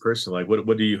from this personally? Like,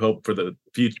 what do you hope for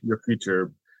your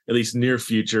future, at least near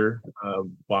future,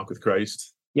 walk with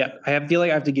Christ? Yeah, I feel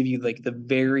like I have to give you like the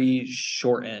very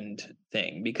shortened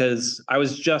thing, because I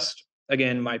was just,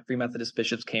 again, my Free Methodist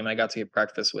bishops came and I got to get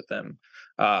breakfast with them.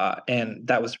 And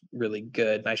that was really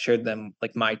good. And I shared them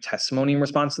like my testimony in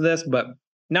response to this, but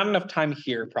not enough time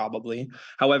here probably.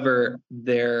 However,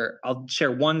 I'll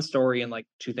share one story and like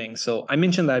two things. So I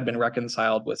mentioned that I'd been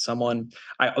reconciled with someone.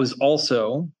 I was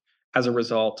also, as a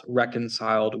result,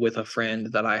 reconciled with a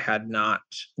friend that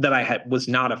was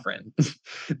not a friend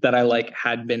that I like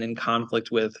had been in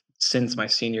conflict with since my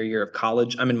senior year of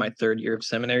college. I'm in my third year of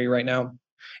seminary right now.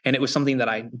 And it was something that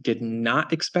I did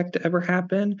not expect to ever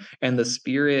happen. And the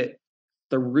Spirit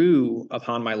threw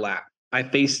upon my lap. I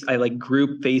like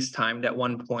group FaceTimed at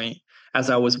one point as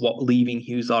I was leaving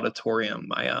Hughes Auditorium,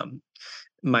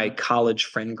 my college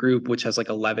friend group, which has like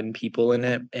 11 people in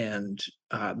it. And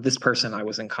this person I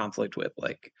was in conflict with,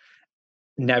 like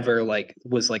never like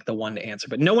was like the one to answer,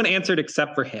 but no one answered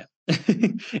except for him.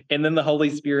 And then the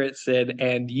Holy Spirit said,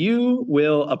 and you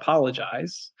will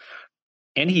apologize,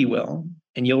 and he will,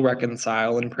 and you'll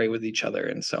reconcile and pray with each other.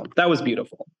 And so that was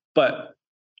beautiful. But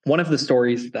one of the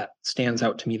stories that stands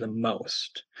out to me the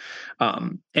most,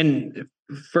 and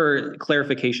For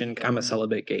clarification, I'm a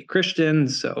celibate gay Christian,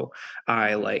 so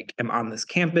I like am on this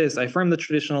campus. I affirm the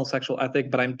traditional sexual ethic,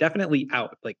 but I'm definitely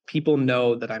out. Like people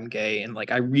know that I'm gay, and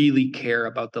like I really care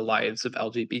about the lives of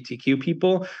LGBTQ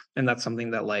people, and that's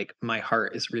something that like my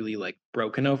heart is really like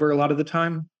broken over a lot of the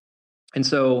time. And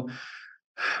so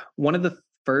one of the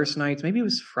first nights, maybe it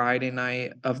was Friday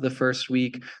night of the first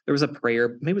week, there was a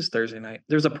prayer, maybe it was Thursday night.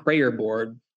 There was a prayer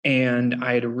board, and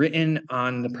I had written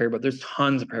on the prayer board, there's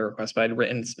tons of prayer requests, but I'd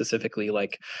written specifically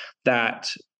like that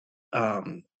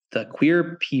the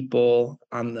queer people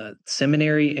on the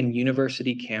seminary and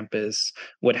university campus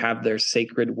would have their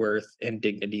sacred worth and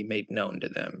dignity made known to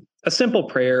them. A simple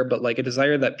prayer, but like a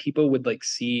desire that people would like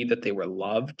see that they were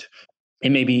loved,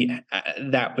 and maybe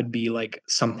that would be like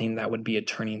something that would be a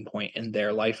turning point in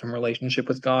their life and relationship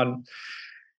with God.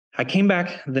 I came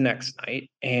back the next night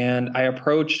and I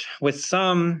approached with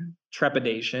some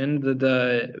trepidation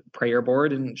the prayer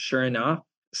board, and sure enough,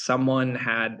 someone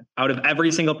had, out of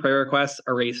every single prayer request,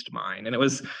 erased mine. And it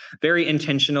was very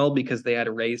intentional because they had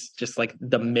erased just like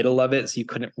the middle of it, so you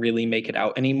couldn't really make it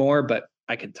out anymore, but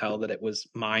I could tell that it was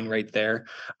mine right there,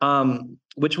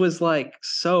 which was like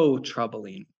so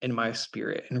troubling in my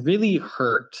spirit and really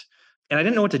hurt. And I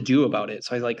didn't know what to do about it,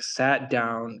 so I like sat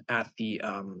down at the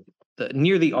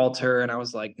near the altar, and I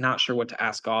was like not sure what to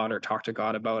ask God or talk to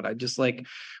God about. I just like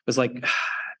was like,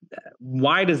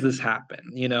 why does this happen?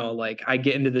 You know, like I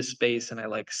get into this space and I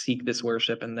like seek this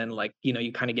worship, and then like, you know,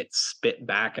 you kind of get spit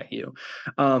back at you.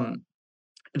 um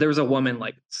there was a woman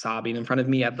like sobbing in front of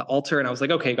me at the altar, and I was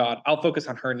like, okay, God, I'll focus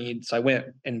on her needs. So I went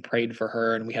and prayed for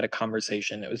her, and we had a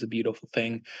conversation. It was a beautiful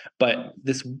thing. But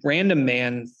this random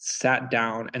man sat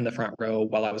down in the front row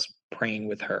while I was praying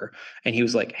with her, and he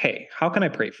was like, hey, how can I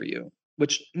pray for you?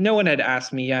 Which no one had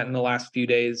asked me yet in the last few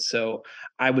days, so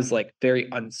I was like very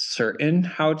uncertain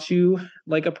how to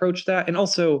like approach that. And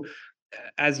also,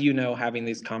 as you know, having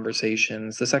these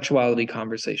conversations, the sexuality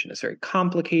conversation is very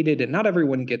complicated and not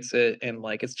everyone gets it. And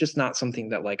like, it's just not something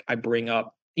that like I bring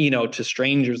up, you know, to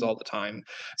strangers all the time.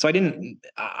 So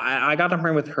I got on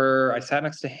praying with her. I sat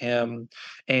next to him,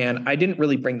 and I didn't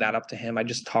really bring that up to him. I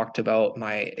just talked about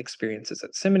my experiences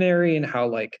at seminary and how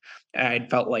like I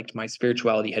felt like my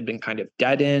spirituality had been kind of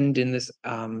deadened in this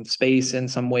space in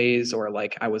some ways, or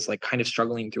like I was like kind of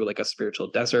struggling through like a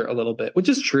spiritual desert a little bit, which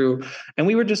is true. And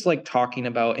we were just like talking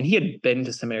about, and he had been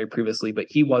to seminary previously, but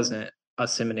he wasn't a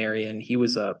seminarian. He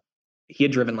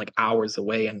had driven like hours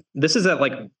away. And this is at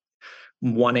like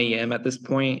 1 a.m. at this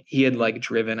point. He had like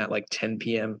driven at like 10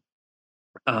 p.m.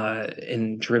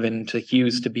 And driven to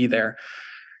Hughes to be there.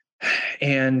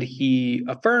 And he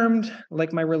affirmed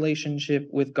like my relationship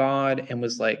with God, and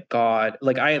was like, God,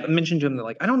 like I mentioned to him that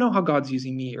like I don't know how God's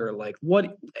using me or like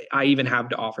what I even have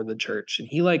to offer the church. And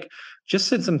he like just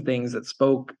said some things that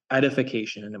spoke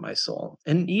edification into my soul.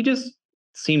 And he just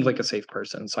seemed like a safe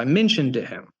person. So I mentioned to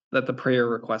him that the prayer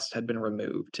request had been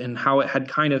removed and how it had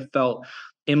kind of felt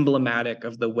emblematic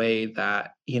of the way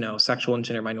that, you know, sexual and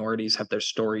gender minorities have their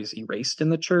stories erased in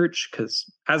the church. Because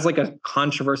as like a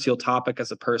controversial topic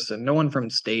as a person, no one from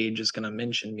stage is going to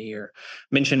mention me or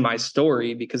mention my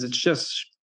story because it's just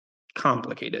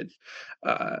complicated.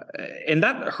 uh, and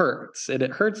that hurts. And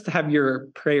it hurts to have your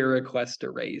prayer request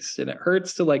erased, and it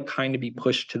hurts to like kind of be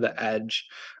pushed to the edge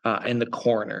in the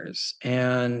corners.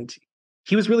 And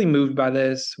he was really moved by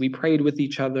this. We prayed with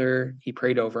each other. He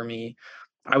prayed over me.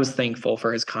 I was thankful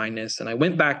for his kindness, and I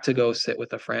went back to go sit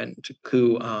with a friend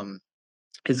who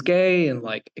is gay and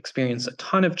like experienced a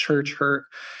ton of church hurt.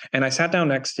 And I sat down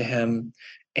next to him,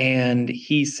 and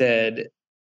he said,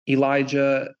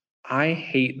 Elijah, I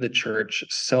hate the church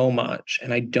so much,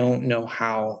 and I don't know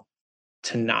how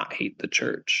to not hate the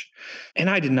church. And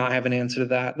I did not have an answer to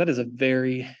that. That is a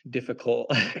very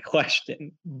difficult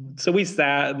question. So we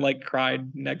sat and like cried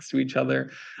next to each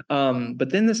other. But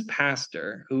then this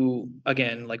pastor, who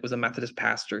again like was a Methodist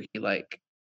pastor, he like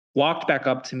walked back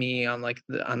up to me on like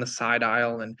on the side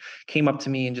aisle and came up to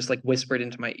me and just like whispered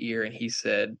into my ear, and he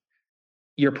said,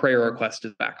 your prayer request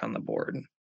is back on the board.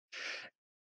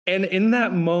 And in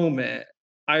that moment,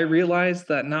 I realized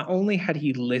that not only had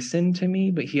he listened to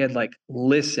me, but he had like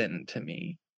listened to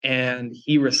me. And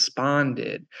he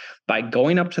responded by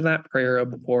going up to that prayer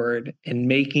board and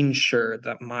making sure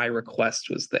that my request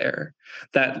was there,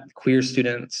 that queer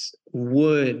students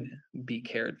would be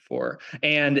cared for.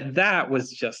 And that was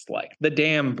just like the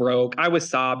dam broke. I was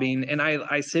sobbing. And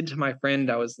I said to my friend,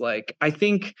 I was like, I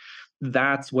think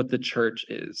that's what the church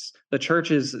is. The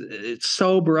church is, it's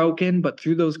so broken, but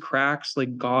through those cracks,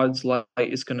 like God's light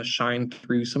is going to shine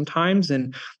through sometimes.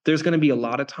 And there's going to be a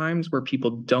lot of times where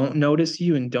people don't notice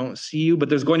you and don't see you, but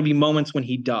there's going to be moments when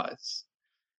he does,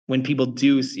 when people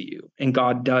do see you and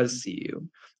God does see you.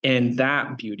 And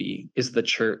that beauty is the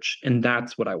church. And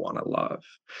that's what I want to love.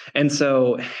 And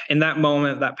so in that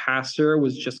moment, that pastor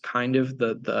was just kind of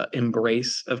the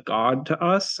embrace of God to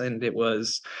us. And it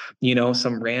was,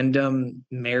 some random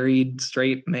married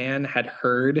straight man had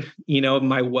heard,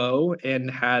 my woe,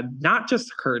 and had not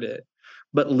just heard it,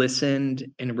 but listened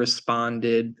and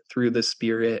responded through the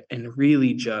Spirit and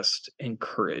really just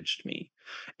encouraged me.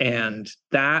 And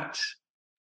that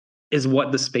is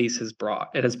what the space has brought.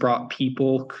 It has brought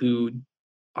people who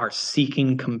are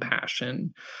seeking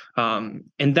compassion. And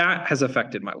that has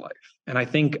affected my life. And I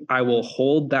think I will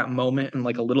hold that moment in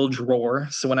like a little drawer.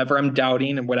 So whenever I'm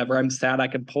doubting and whenever I'm sad, I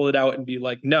can pull it out and be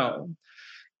like, no,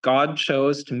 God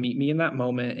chose to meet me in that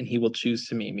moment, and he will choose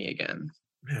to meet me again.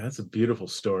 Man, that's a beautiful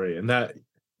story. And that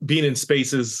being in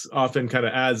spaces often kind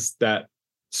of as that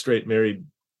straight married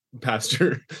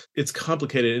pastor, it's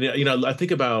complicated. And, I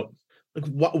think about like,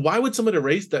 why would someone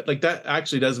erase that? Like, that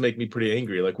actually does make me pretty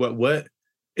angry. Like what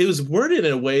it was worded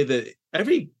in a way that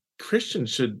every Christian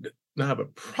should not have a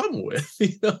problem with,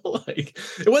 like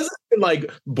it wasn't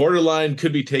like borderline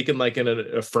could be taken like in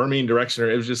an affirming direction, or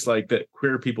it was just like that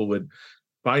queer people would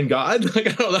find God.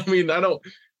 Like,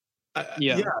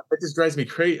 Yeah. yeah, it just drives me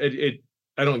crazy.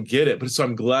 I don't get it, but so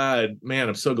I'm glad, man.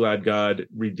 I'm so glad God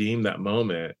redeemed that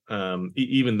moment.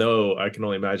 Even though I can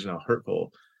only imagine how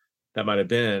hurtful that might have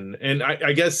been. And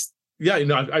I guess, yeah,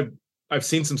 I've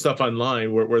seen some stuff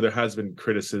online where there has been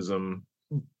criticism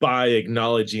by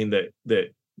acknowledging that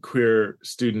queer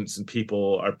students and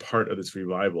people are part of this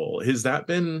revival. What's that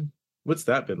been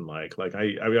like? Like,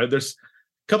 there's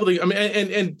couple things. I mean,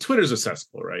 and Twitter's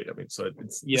accessible, right? I mean, so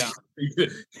it's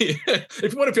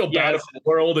if you want to feel bad about the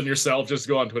world and yourself, just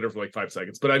go on Twitter for like 5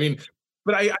 seconds. But I mean,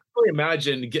 I really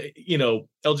imagine,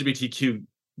 LGBTQ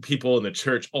people in the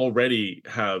church already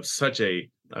have such a.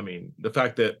 I mean, the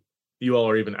fact that you all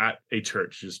are even at a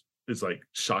church is like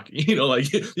shocking.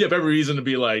 Like you have every reason to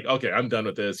be like, okay, I'm done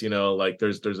with this. Like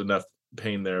there's enough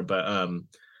pain there, but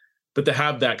to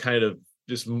have that kind of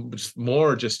just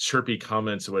more just chirpy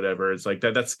comments or whatever, it's like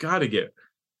that's got to get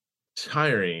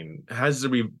tiring. I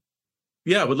don't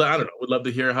know, would love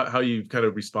to hear how you kind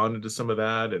of responded to some of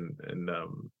that, and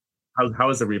how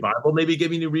is the revival maybe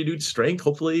giving you renewed strength,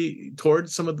 hopefully,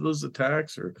 towards some of those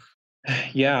attacks? Or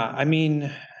yeah, I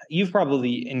mean, you've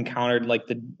probably encountered like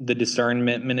the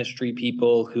discernment ministry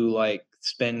people who like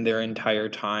spend their entire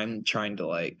time trying to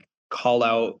like call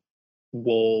out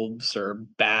wolves or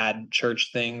bad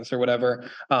church things or whatever.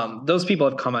 Those people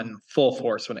have come on full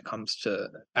force when it comes to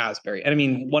Asbury. And I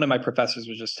mean, one of my professors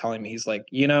was just telling me, he's like,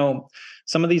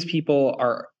 some of these people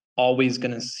are always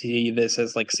going to see this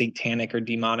as like satanic or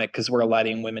demonic because we're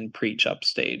letting women preach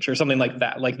upstage or something like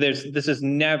that. Like this is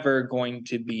never going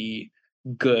to be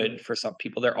good for some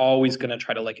people. They're always going to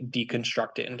try to like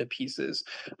deconstruct it into pieces,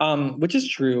 which is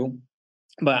true.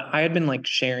 But I had been like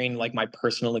sharing like my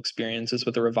personal experiences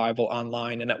with the revival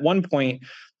online. And at one point,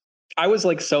 I was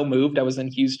like so moved. I was in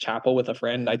Hughes Chapel with a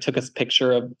friend. I took a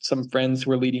picture of some friends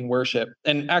who were leading worship.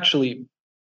 And actually,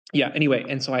 yeah, anyway.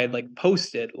 And so I had like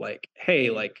posted like, hey,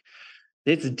 like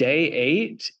it's day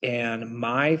 8 and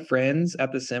my friends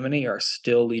at the seminary are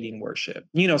still leading worship.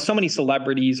 So many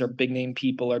celebrities or big name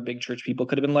people or big church people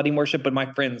could have been leading worship, but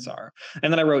my friends are.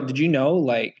 And then I wrote, did you know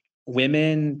like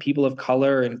women, people of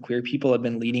color, and queer people have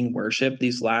been leading worship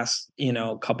these last,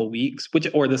 couple weeks,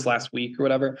 or this last week or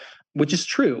whatever, which is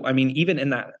true. I mean, even in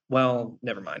that, well,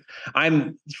 never mind.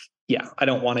 I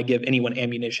don't want to give anyone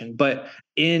ammunition, but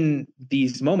in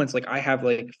these moments, like I have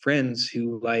like friends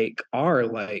who like are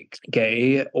like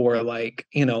gay or like,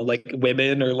 like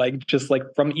women or like just like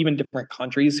from even different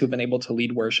countries who've been able to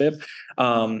lead worship.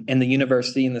 And the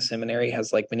university and the seminary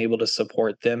has like been able to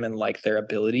support them and like their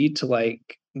ability to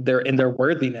like their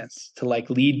worthiness to like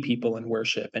lead people in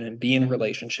worship and be in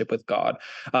relationship with God.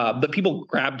 But people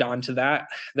grabbed onto that.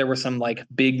 There were some like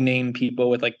big name people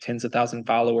with like tens of thousand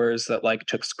followers that like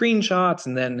took screenshots,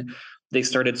 and then they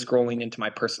started scrolling into my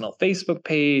personal Facebook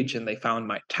page and they found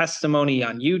my testimony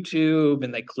on YouTube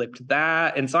and they clicked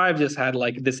that. And so I've just had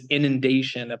like this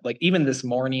inundation of like, even this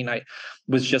morning, I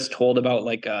was just told about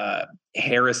like a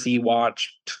Heresy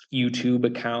Watch YouTube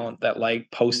account that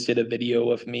like posted a video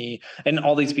of me. And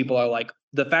all these people are like,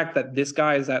 the fact that this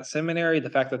guy is at seminary, the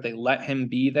fact that they let him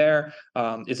be there,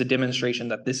 is a demonstration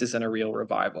that this isn't a real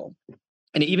revival.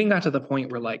 And it even got to the point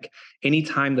where like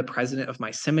anytime the president of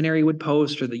my seminary would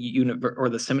post or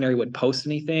the seminary would post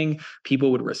anything,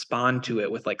 people would respond to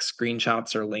it with like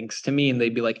screenshots or links to me. And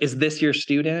they'd be like, is this your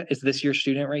student? Is this your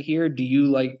student right here?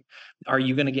 Are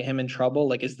you going to get him in trouble?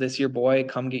 Like, is this your boy?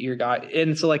 Come get your guy.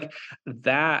 And so like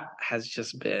that has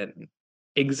just been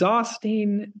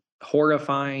exhausting,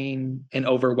 horrifying, and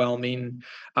overwhelming.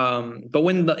 But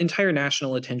when the entire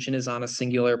national attention is on a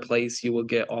singular place, you will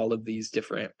get all of these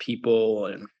different people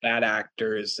and bad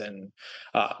actors, and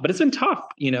but it's been tough.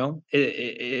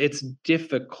 It's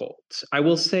difficult. I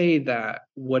will say that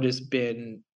what has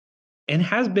been and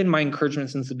has been my encouragement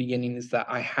since the beginning is that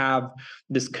I have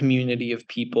this community of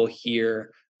people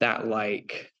here that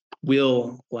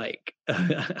will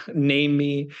name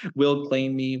me, will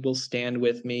claim me, will stand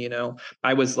with me.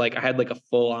 I had like a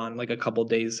full on like a couple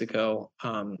days ago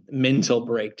mental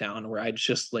breakdown where I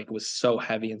just was so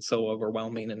heavy and so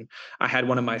overwhelming. And I had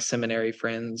one of my seminary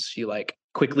friends, she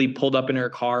quickly pulled up in her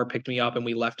car, picked me up, and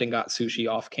we left and got sushi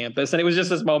off campus. And it was just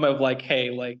this moment of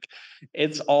hey,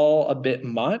 it's all a bit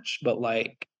much, but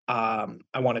I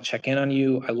want to check in on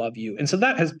you. I love you. And so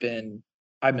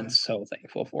I've been so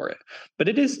thankful for it. But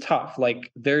it is tough.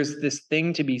 There's this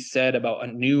thing to be said about a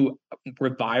new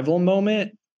revival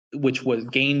moment, which was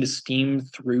gained steam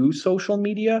through social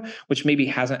media, which maybe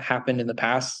hasn't happened in the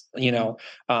past.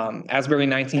 Asbury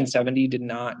 1970 did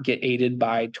not get aided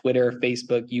by Twitter,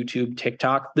 Facebook, YouTube,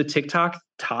 TikTok. The TikTok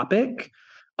topic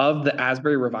of the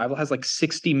Asbury Revival has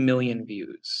 60 million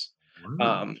views.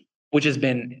 Wow. Which has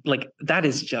been that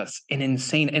is just an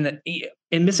insane,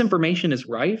 and misinformation is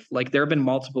rife. There have been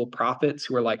multiple prophets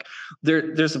who are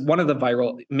there's one of the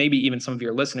viral, maybe even some of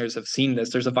your listeners have seen this.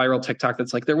 There's a viral TikTok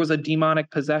that's there was a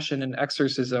demonic possession and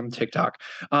exorcism TikTok.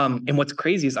 And what's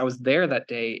crazy is I was there that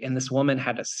day and this woman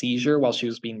had a seizure while she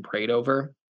was being prayed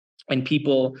over. And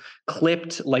people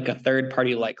clipped a third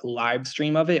party live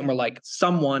stream of it and were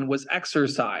someone was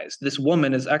exorcised, this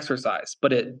woman is exorcised,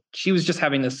 but she was just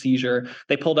having a seizure.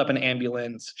 They pulled up an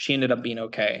ambulance, she ended up being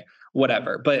okay,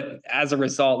 whatever. But as a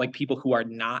result, people who are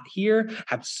not here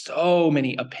have so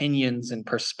many opinions and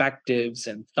perspectives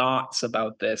and thoughts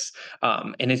about this,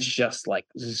 and it's just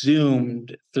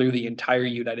zoomed through the entire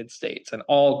United States and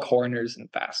all corners and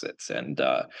facets. And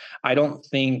I don't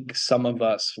think some of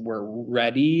us were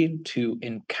ready to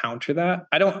encounter that.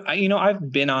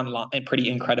 I've been online and pretty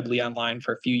incredibly online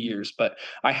for a few years, but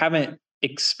I haven't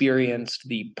experienced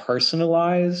the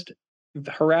personalized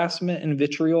harassment and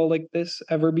vitriol like this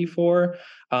ever before.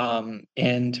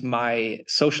 And my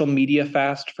social media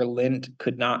fast for Lent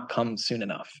could not come soon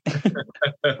enough.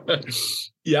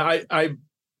 Yeah,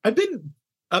 I've been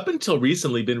up until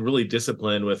recently been really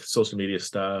disciplined with social media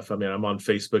stuff. I mean, I'm on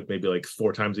Facebook maybe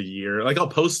 4 times a year. I'll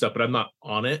post stuff, but I'm not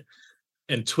on it.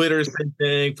 And Twitter, same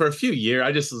thing. For a few years,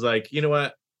 I just was you know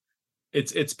what?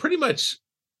 It's pretty much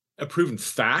a proven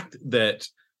fact that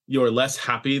you're less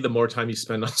happy the more time you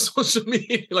spend on social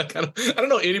media. I don't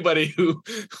know anybody who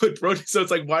would protest. So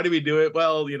it's why do we do it?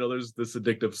 Well, there's this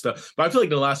addictive stuff. But I feel in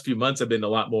the last few months, I've been a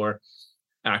lot more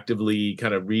actively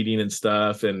kind of reading and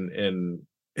stuff. And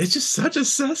it's just such a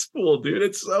cesspool, dude.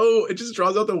 It just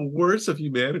draws out the worst of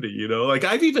humanity,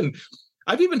 I've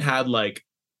even had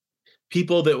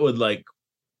people that would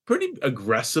pretty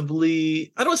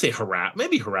aggressively, I don't want to say harass,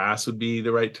 maybe harass would be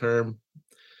the right term.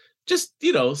 Just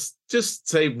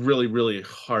say really, really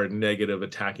hard, negative,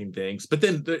 attacking things. But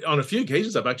then on a few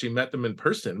occasions, I've actually met them in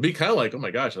person. Be kind of oh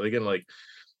my gosh, are they gonna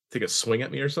take a swing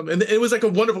at me or something? And it was a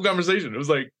wonderful conversation. It was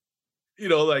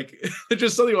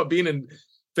just something about being in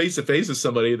face to face with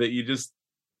somebody that you just,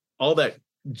 all that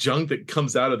junk that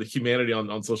comes out of the humanity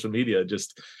on social media,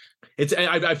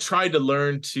 I've tried to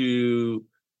learn to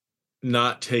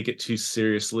not take it too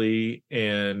seriously,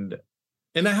 and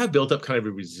I have built up kind of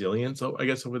a resilience, I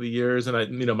guess, over the years.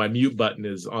 And my mute button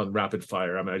is on rapid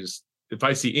fire. I mean, if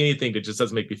I see anything that just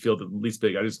doesn't make me feel the least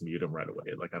big, I just mute them right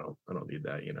away. I don't need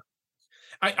that.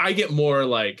 I get more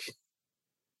I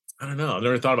don't know. I've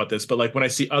never thought about this, but when I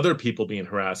see other people being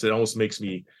harassed, it almost makes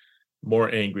me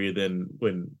more angry than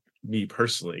when me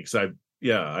personally. Because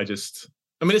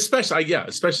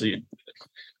especially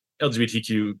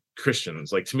LGBTQ Christians.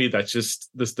 To me, that's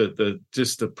just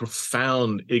the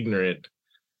profound, ignorant,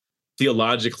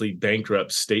 theologically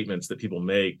bankrupt statements that people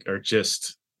make are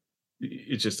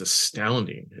it's just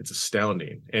astounding. It's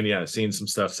astounding. And yeah, seeing some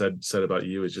stuff said about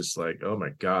you is just oh my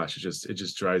gosh, it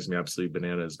just drives me absolutely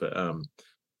bananas. But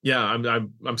yeah,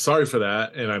 I'm sorry for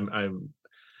that. And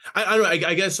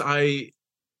I guess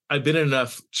I've been in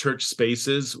enough church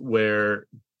spaces where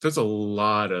there's a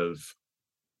lot of,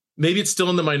 maybe it's still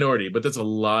in the minority, but there's a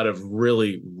lot of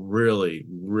really, really,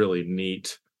 really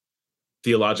neat,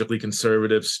 theologically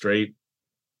conservative, straight,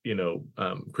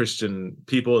 Christian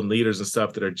people and leaders and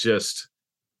stuff that are just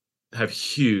have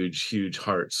huge, huge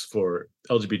hearts for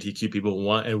LGBTQ people,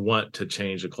 want to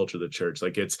change the culture of the church.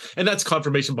 And that's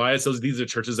confirmation bias. These are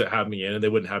churches that have me in, and they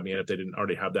wouldn't have me in if they didn't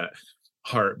already have that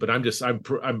heart. But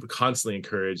I'm constantly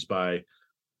encouraged by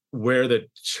where the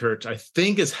church I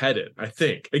think is headed. I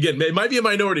think again, it might be a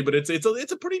minority, but it's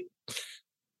a pretty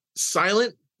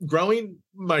silent, growing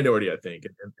minority, I think,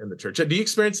 in the church. Do you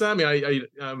experience that? I mean,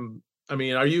 I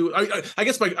mean, are you? I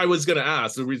guess I was going to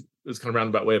ask. It was kind of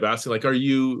roundabout way of asking. Like, are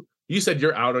you? You said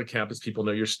you're out on campus. People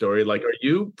know your story. Like, are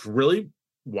you really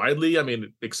widely, I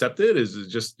mean, accepted? Is it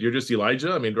just you're just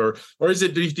Elijah? I mean, or is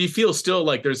it? Do you feel still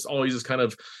like there's always this kind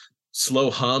of slow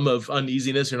hum of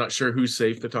uneasiness? You're not sure who's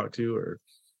safe to talk to, or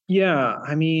Yeah,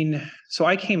 I mean, so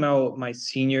I came out my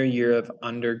senior year of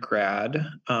undergrad.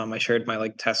 I shared my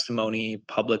like testimony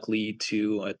publicly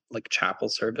to a like chapel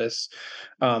service,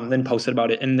 then posted about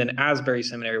it. And then Asbury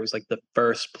Seminary was like the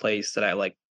first place that I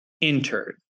like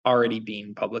entered already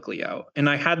being publicly out. And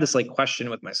I had this like question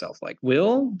with myself, like,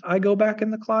 will I go back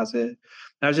in the closet? And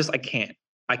I was just, I can't.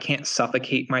 I can't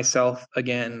suffocate myself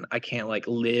again. I can't like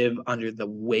live under the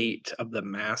weight of the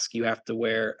mask you have to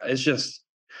wear. It's just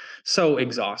so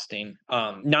exhausting,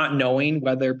 not knowing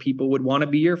whether people would want to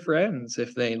be your friends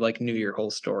if they like knew your whole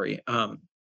story.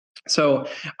 So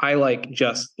I like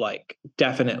just like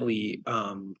definitely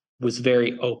was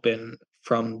very open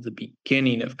from the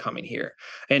beginning of coming here.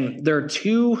 And there are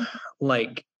two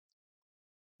like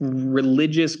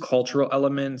religious cultural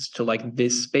elements to like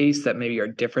this space that maybe are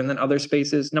different than other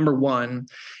spaces. Number one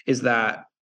is that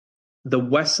the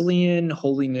Wesleyan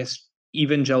holiness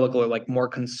evangelical or like more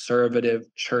conservative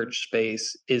church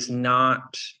space is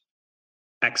not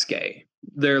ex-gay.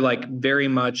 They're like very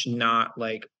much not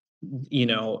like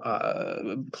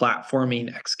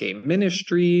platforming ex-gay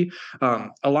ministry.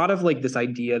 A lot of like this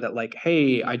idea that like,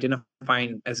 hey,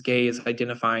 identifying as gay is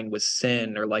identifying with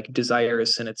sin, or like desire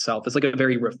is sin itself. It's like a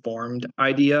very reformed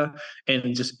idea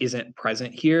and just isn't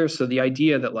present here. So the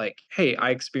idea that like, hey, I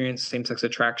experience same-sex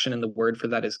attraction and the word for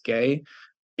that is gay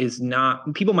is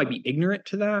not, people might be ignorant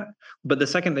to that, but the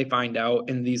second they find out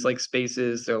in these like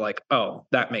spaces, they're like, oh,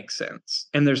 that makes sense.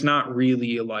 And there's not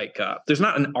really like there's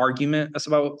not an argument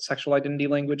about sexual identity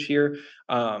language here.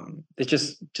 It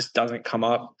just doesn't come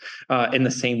up in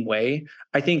the same way.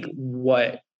 I think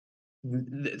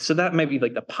so that might be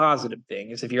like the positive thing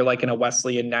is if you're like in a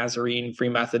Wesleyan, Nazarene, Free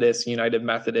Methodist, United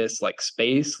Methodist like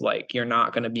space, like you're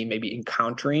not going to be maybe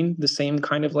encountering the same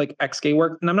kind of like ex-gay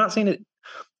work. And I'm not saying it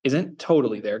isn't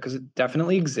totally there, because it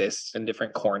definitely exists in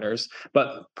different corners,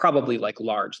 but probably like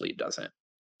largely it doesn't.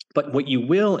 But what you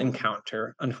will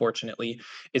encounter, unfortunately,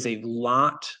 is a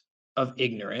lot of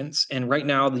ignorance. And right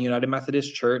now, the United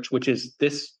Methodist Church, which is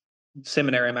this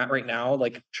seminary I'm at right now,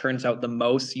 like churns out the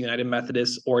most United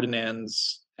Methodist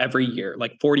ordinands every year.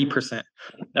 Like 40%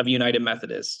 of United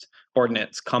Methodist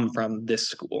ordinance come from this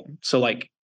school. So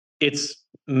like it's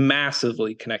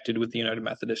massively connected with the United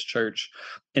Methodist Church.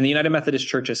 And the United Methodist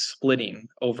Church is splitting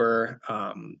over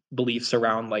beliefs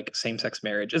around like same-sex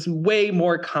marriage. It's way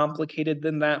more complicated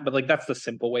than that, but like that's the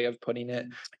simple way of putting it.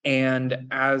 And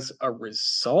as a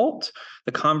result,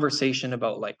 the conversation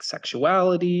about like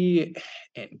sexuality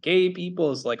and gay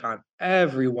people is like on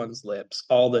everyone's lips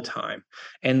all the time.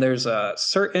 And there's a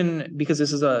certain, because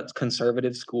this is a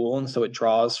conservative school, and so it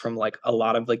draws from like a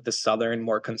lot of like the southern,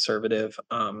 more conservative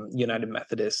United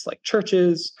Methodist like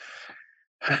churches.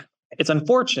 It's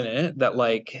unfortunate that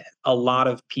like a lot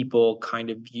of people kind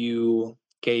of view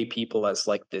gay people as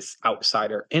like this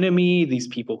outsider enemy, these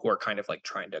people who are kind of like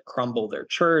trying to crumble their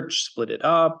church, split it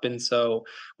up. And so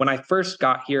when I first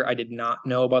got here, I did not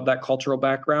know about that cultural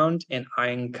background, and I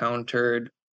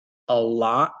encountered a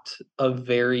lot of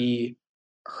very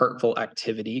hurtful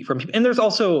activity from people.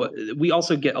 And we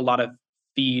also get a lot of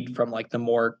feed from like the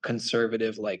more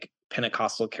conservative, like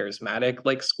Pentecostal charismatic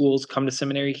like schools come to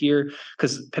seminary here,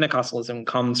 because Pentecostalism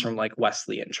comes from like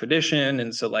Wesleyan tradition.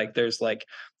 And so like there's like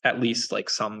at least like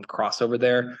some crossover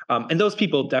there. And those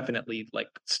people definitely like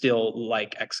still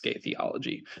like ex-gay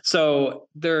theology. So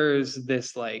there's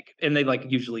this like, and they like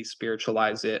usually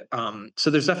spiritualize it. So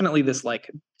there's definitely this like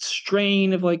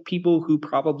strain of like people who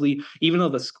probably, even though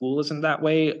the school isn't that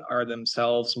way, are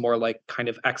themselves more like kind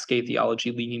of ex-gay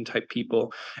theology leaning type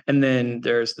people. And then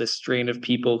there's this strain of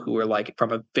people who are like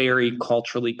from a very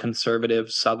culturally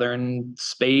conservative southern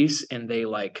space, and they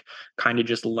like kind of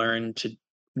just learn to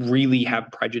really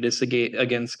have prejudice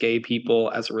against gay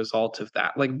people as a result of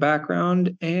that like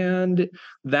background. And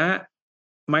that,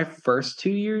 my first 2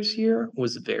 years here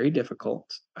was very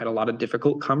difficult. I had a lot of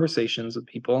difficult conversations with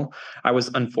people. I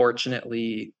was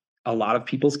unfortunately a lot of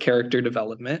people's character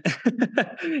development.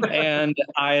 And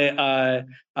I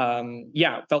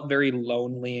felt very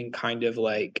lonely and kind of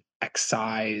like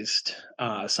excised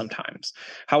sometimes.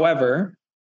 However,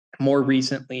 more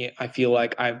recently, I feel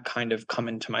like I've kind of come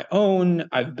into my own.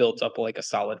 I've built up like a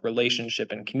solid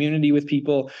relationship and community with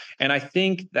people. And I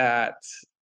think that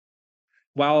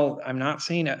while I'm not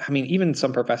saying it, I mean, even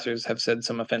some professors have said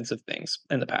some offensive things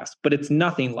in the past, but it's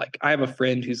nothing like, I have a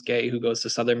friend who's gay who goes to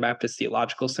Southern Baptist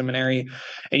Theological Seminary,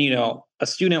 and, a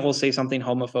student will say something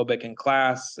homophobic in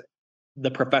class,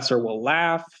 the professor will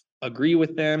laugh, agree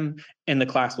with them, and the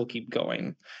class will keep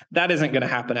going. That isn't going to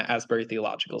happen at Asbury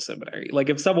Theological Seminary. Like,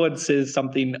 if someone says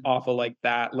something awful like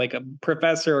that, like, a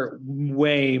professor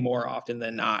way more often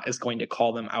than not is going to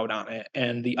call them out on it.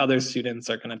 And the other students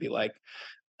are going to be like,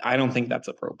 I don't think that's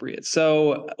appropriate.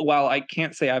 So while I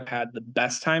can't say I've had the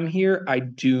best time here, I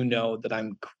do know that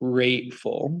I'm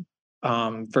grateful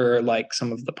for like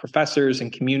some of the professors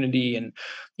and community, and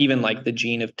even like the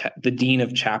dean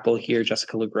of chapel here,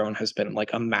 Jessica Legrone, has been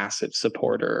like a massive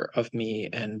supporter of me,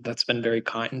 and that's been very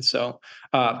kind. So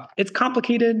it's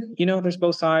complicated, there's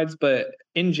both sides, but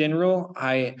in general,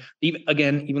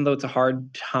 even though it's a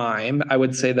hard time, I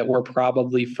would say that we're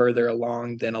probably further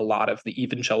along than a lot of the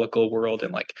evangelical world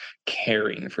in like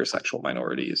caring for sexual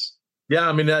minorities. Yeah,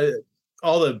 I mean,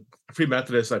 all the Free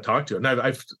Methodists I talked to, and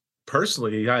I've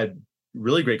personally had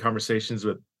really great conversations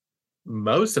with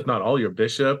most, if not all, your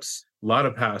bishops, a lot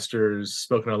of pastors,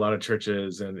 spoken at a lot of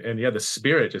churches, and yeah, the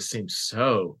spirit just seems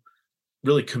so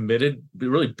really committed,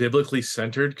 really biblically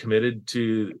centered, committed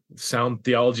to sound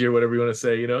theology or whatever you want to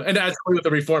say, And as with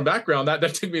the Reformed background, that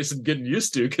took me some getting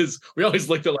used to, because we always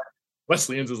looked at like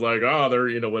Wesleyans as like, oh,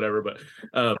 they're whatever, but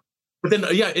then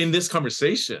yeah, in this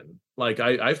conversation, like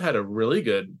I've had a really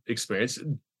good experience.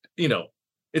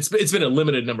 It's been a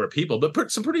limited number of people, but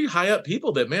some pretty high up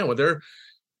people that, man, when they're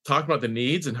talking about the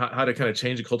needs and how to kind of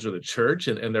change the culture of the church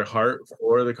and their heart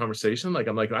for the conversation,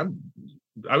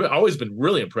 I've always been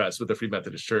really impressed with the Free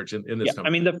Methodist Church in this. Yeah, I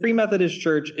mean, the Free Methodist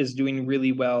Church is doing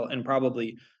really well, and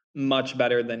probably much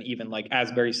better than even like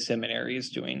Asbury Seminary is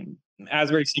doing.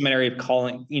 Asbury Seminary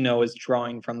is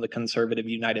drawing from the conservative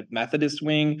United Methodist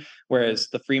wing, whereas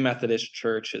the Free Methodist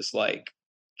Church is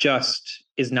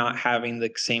not having the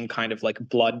same kind of like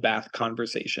bloodbath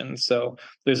conversation. So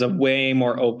there's a way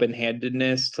more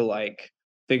open-handedness to like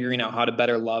figuring out how to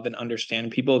better love and understand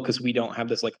people, because we don't have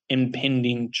this like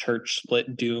impending church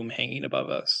split doom hanging above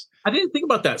us. I didn't think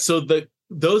about that. So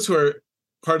those who are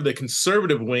part of the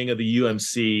conservative wing of the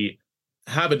UMC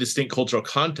have a distinct cultural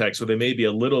context where they may be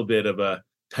a little bit of a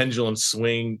pendulum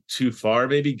swing too far,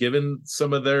 maybe, given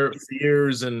some of their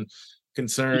fears and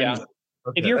concerns. Yeah.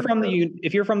 Okay. If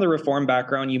you're from the Reformed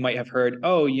background, you might have heard,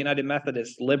 oh, United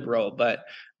Methodist liberal, but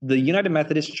the United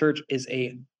Methodist Church is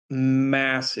a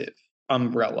massive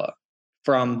umbrella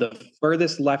from the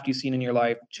furthest left you've seen in your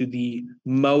life to the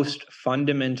most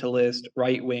fundamentalist,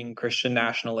 right-wing Christian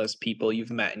nationalist people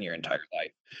you've met in your entire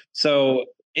life. So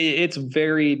it's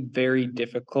very, very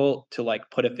difficult to like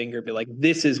put a finger and be like,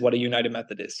 this is what a United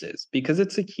Methodist is, because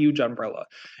it's a huge umbrella.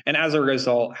 And as a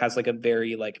result, has like a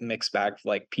very like mixed bag of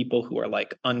like people who are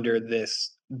like under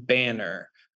this banner,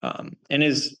 and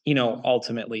is,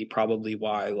 ultimately probably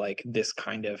why like this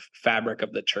kind of fabric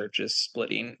of the church is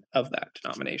splitting of that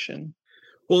denomination.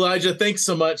 Well, Elijah, thanks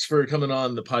so much for coming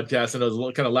on the podcast. I know it was a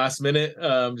little kind of last minute.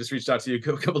 Just reached out to you a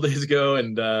couple of days ago,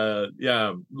 and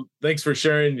yeah, thanks for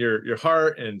sharing your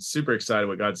heart, and super excited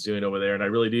what God's doing over there. And I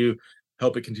really do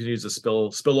hope it continues to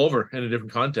spill over in a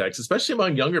different context, especially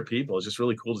among younger people. It's just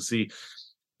really cool to see,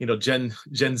 Gen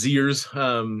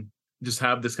Zers just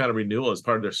have this kind of renewal as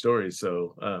part of their stories.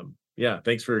 So yeah,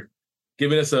 thanks for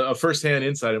giving us a firsthand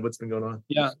insight of what's been going on.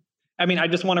 Yeah. I mean, I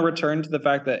just want to return to the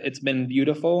fact that it's been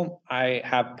beautiful. I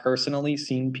have personally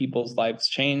seen people's lives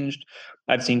changed.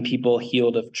 I've seen people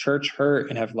healed of church hurt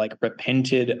and have like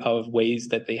repented of ways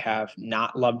that they have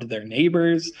not loved their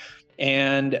neighbors.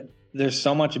 And there's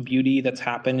so much beauty that's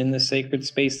happened in this sacred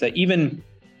space that even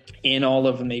in all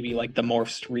of maybe like the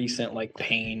most recent like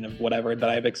pain of whatever that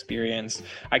I've experienced,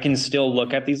 I can still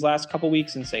look at these last couple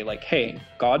weeks and say like, hey,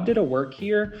 God did a work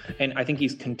here, and I think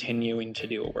he's continuing to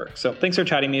do a work. So thanks for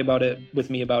chatting with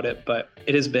me about it, but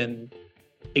it has been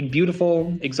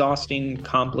beautiful, exhausting,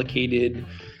 complicated,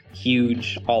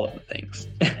 huge, all of the things.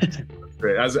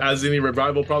 Great. As any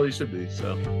revival probably should be.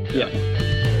 So yeah.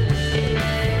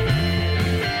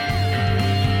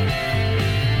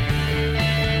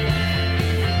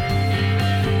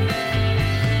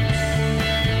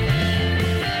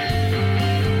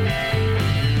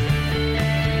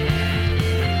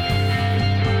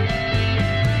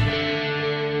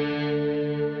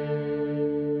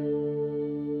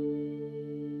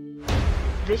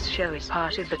 This show is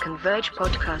part of the Converge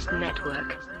Podcast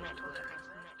Network.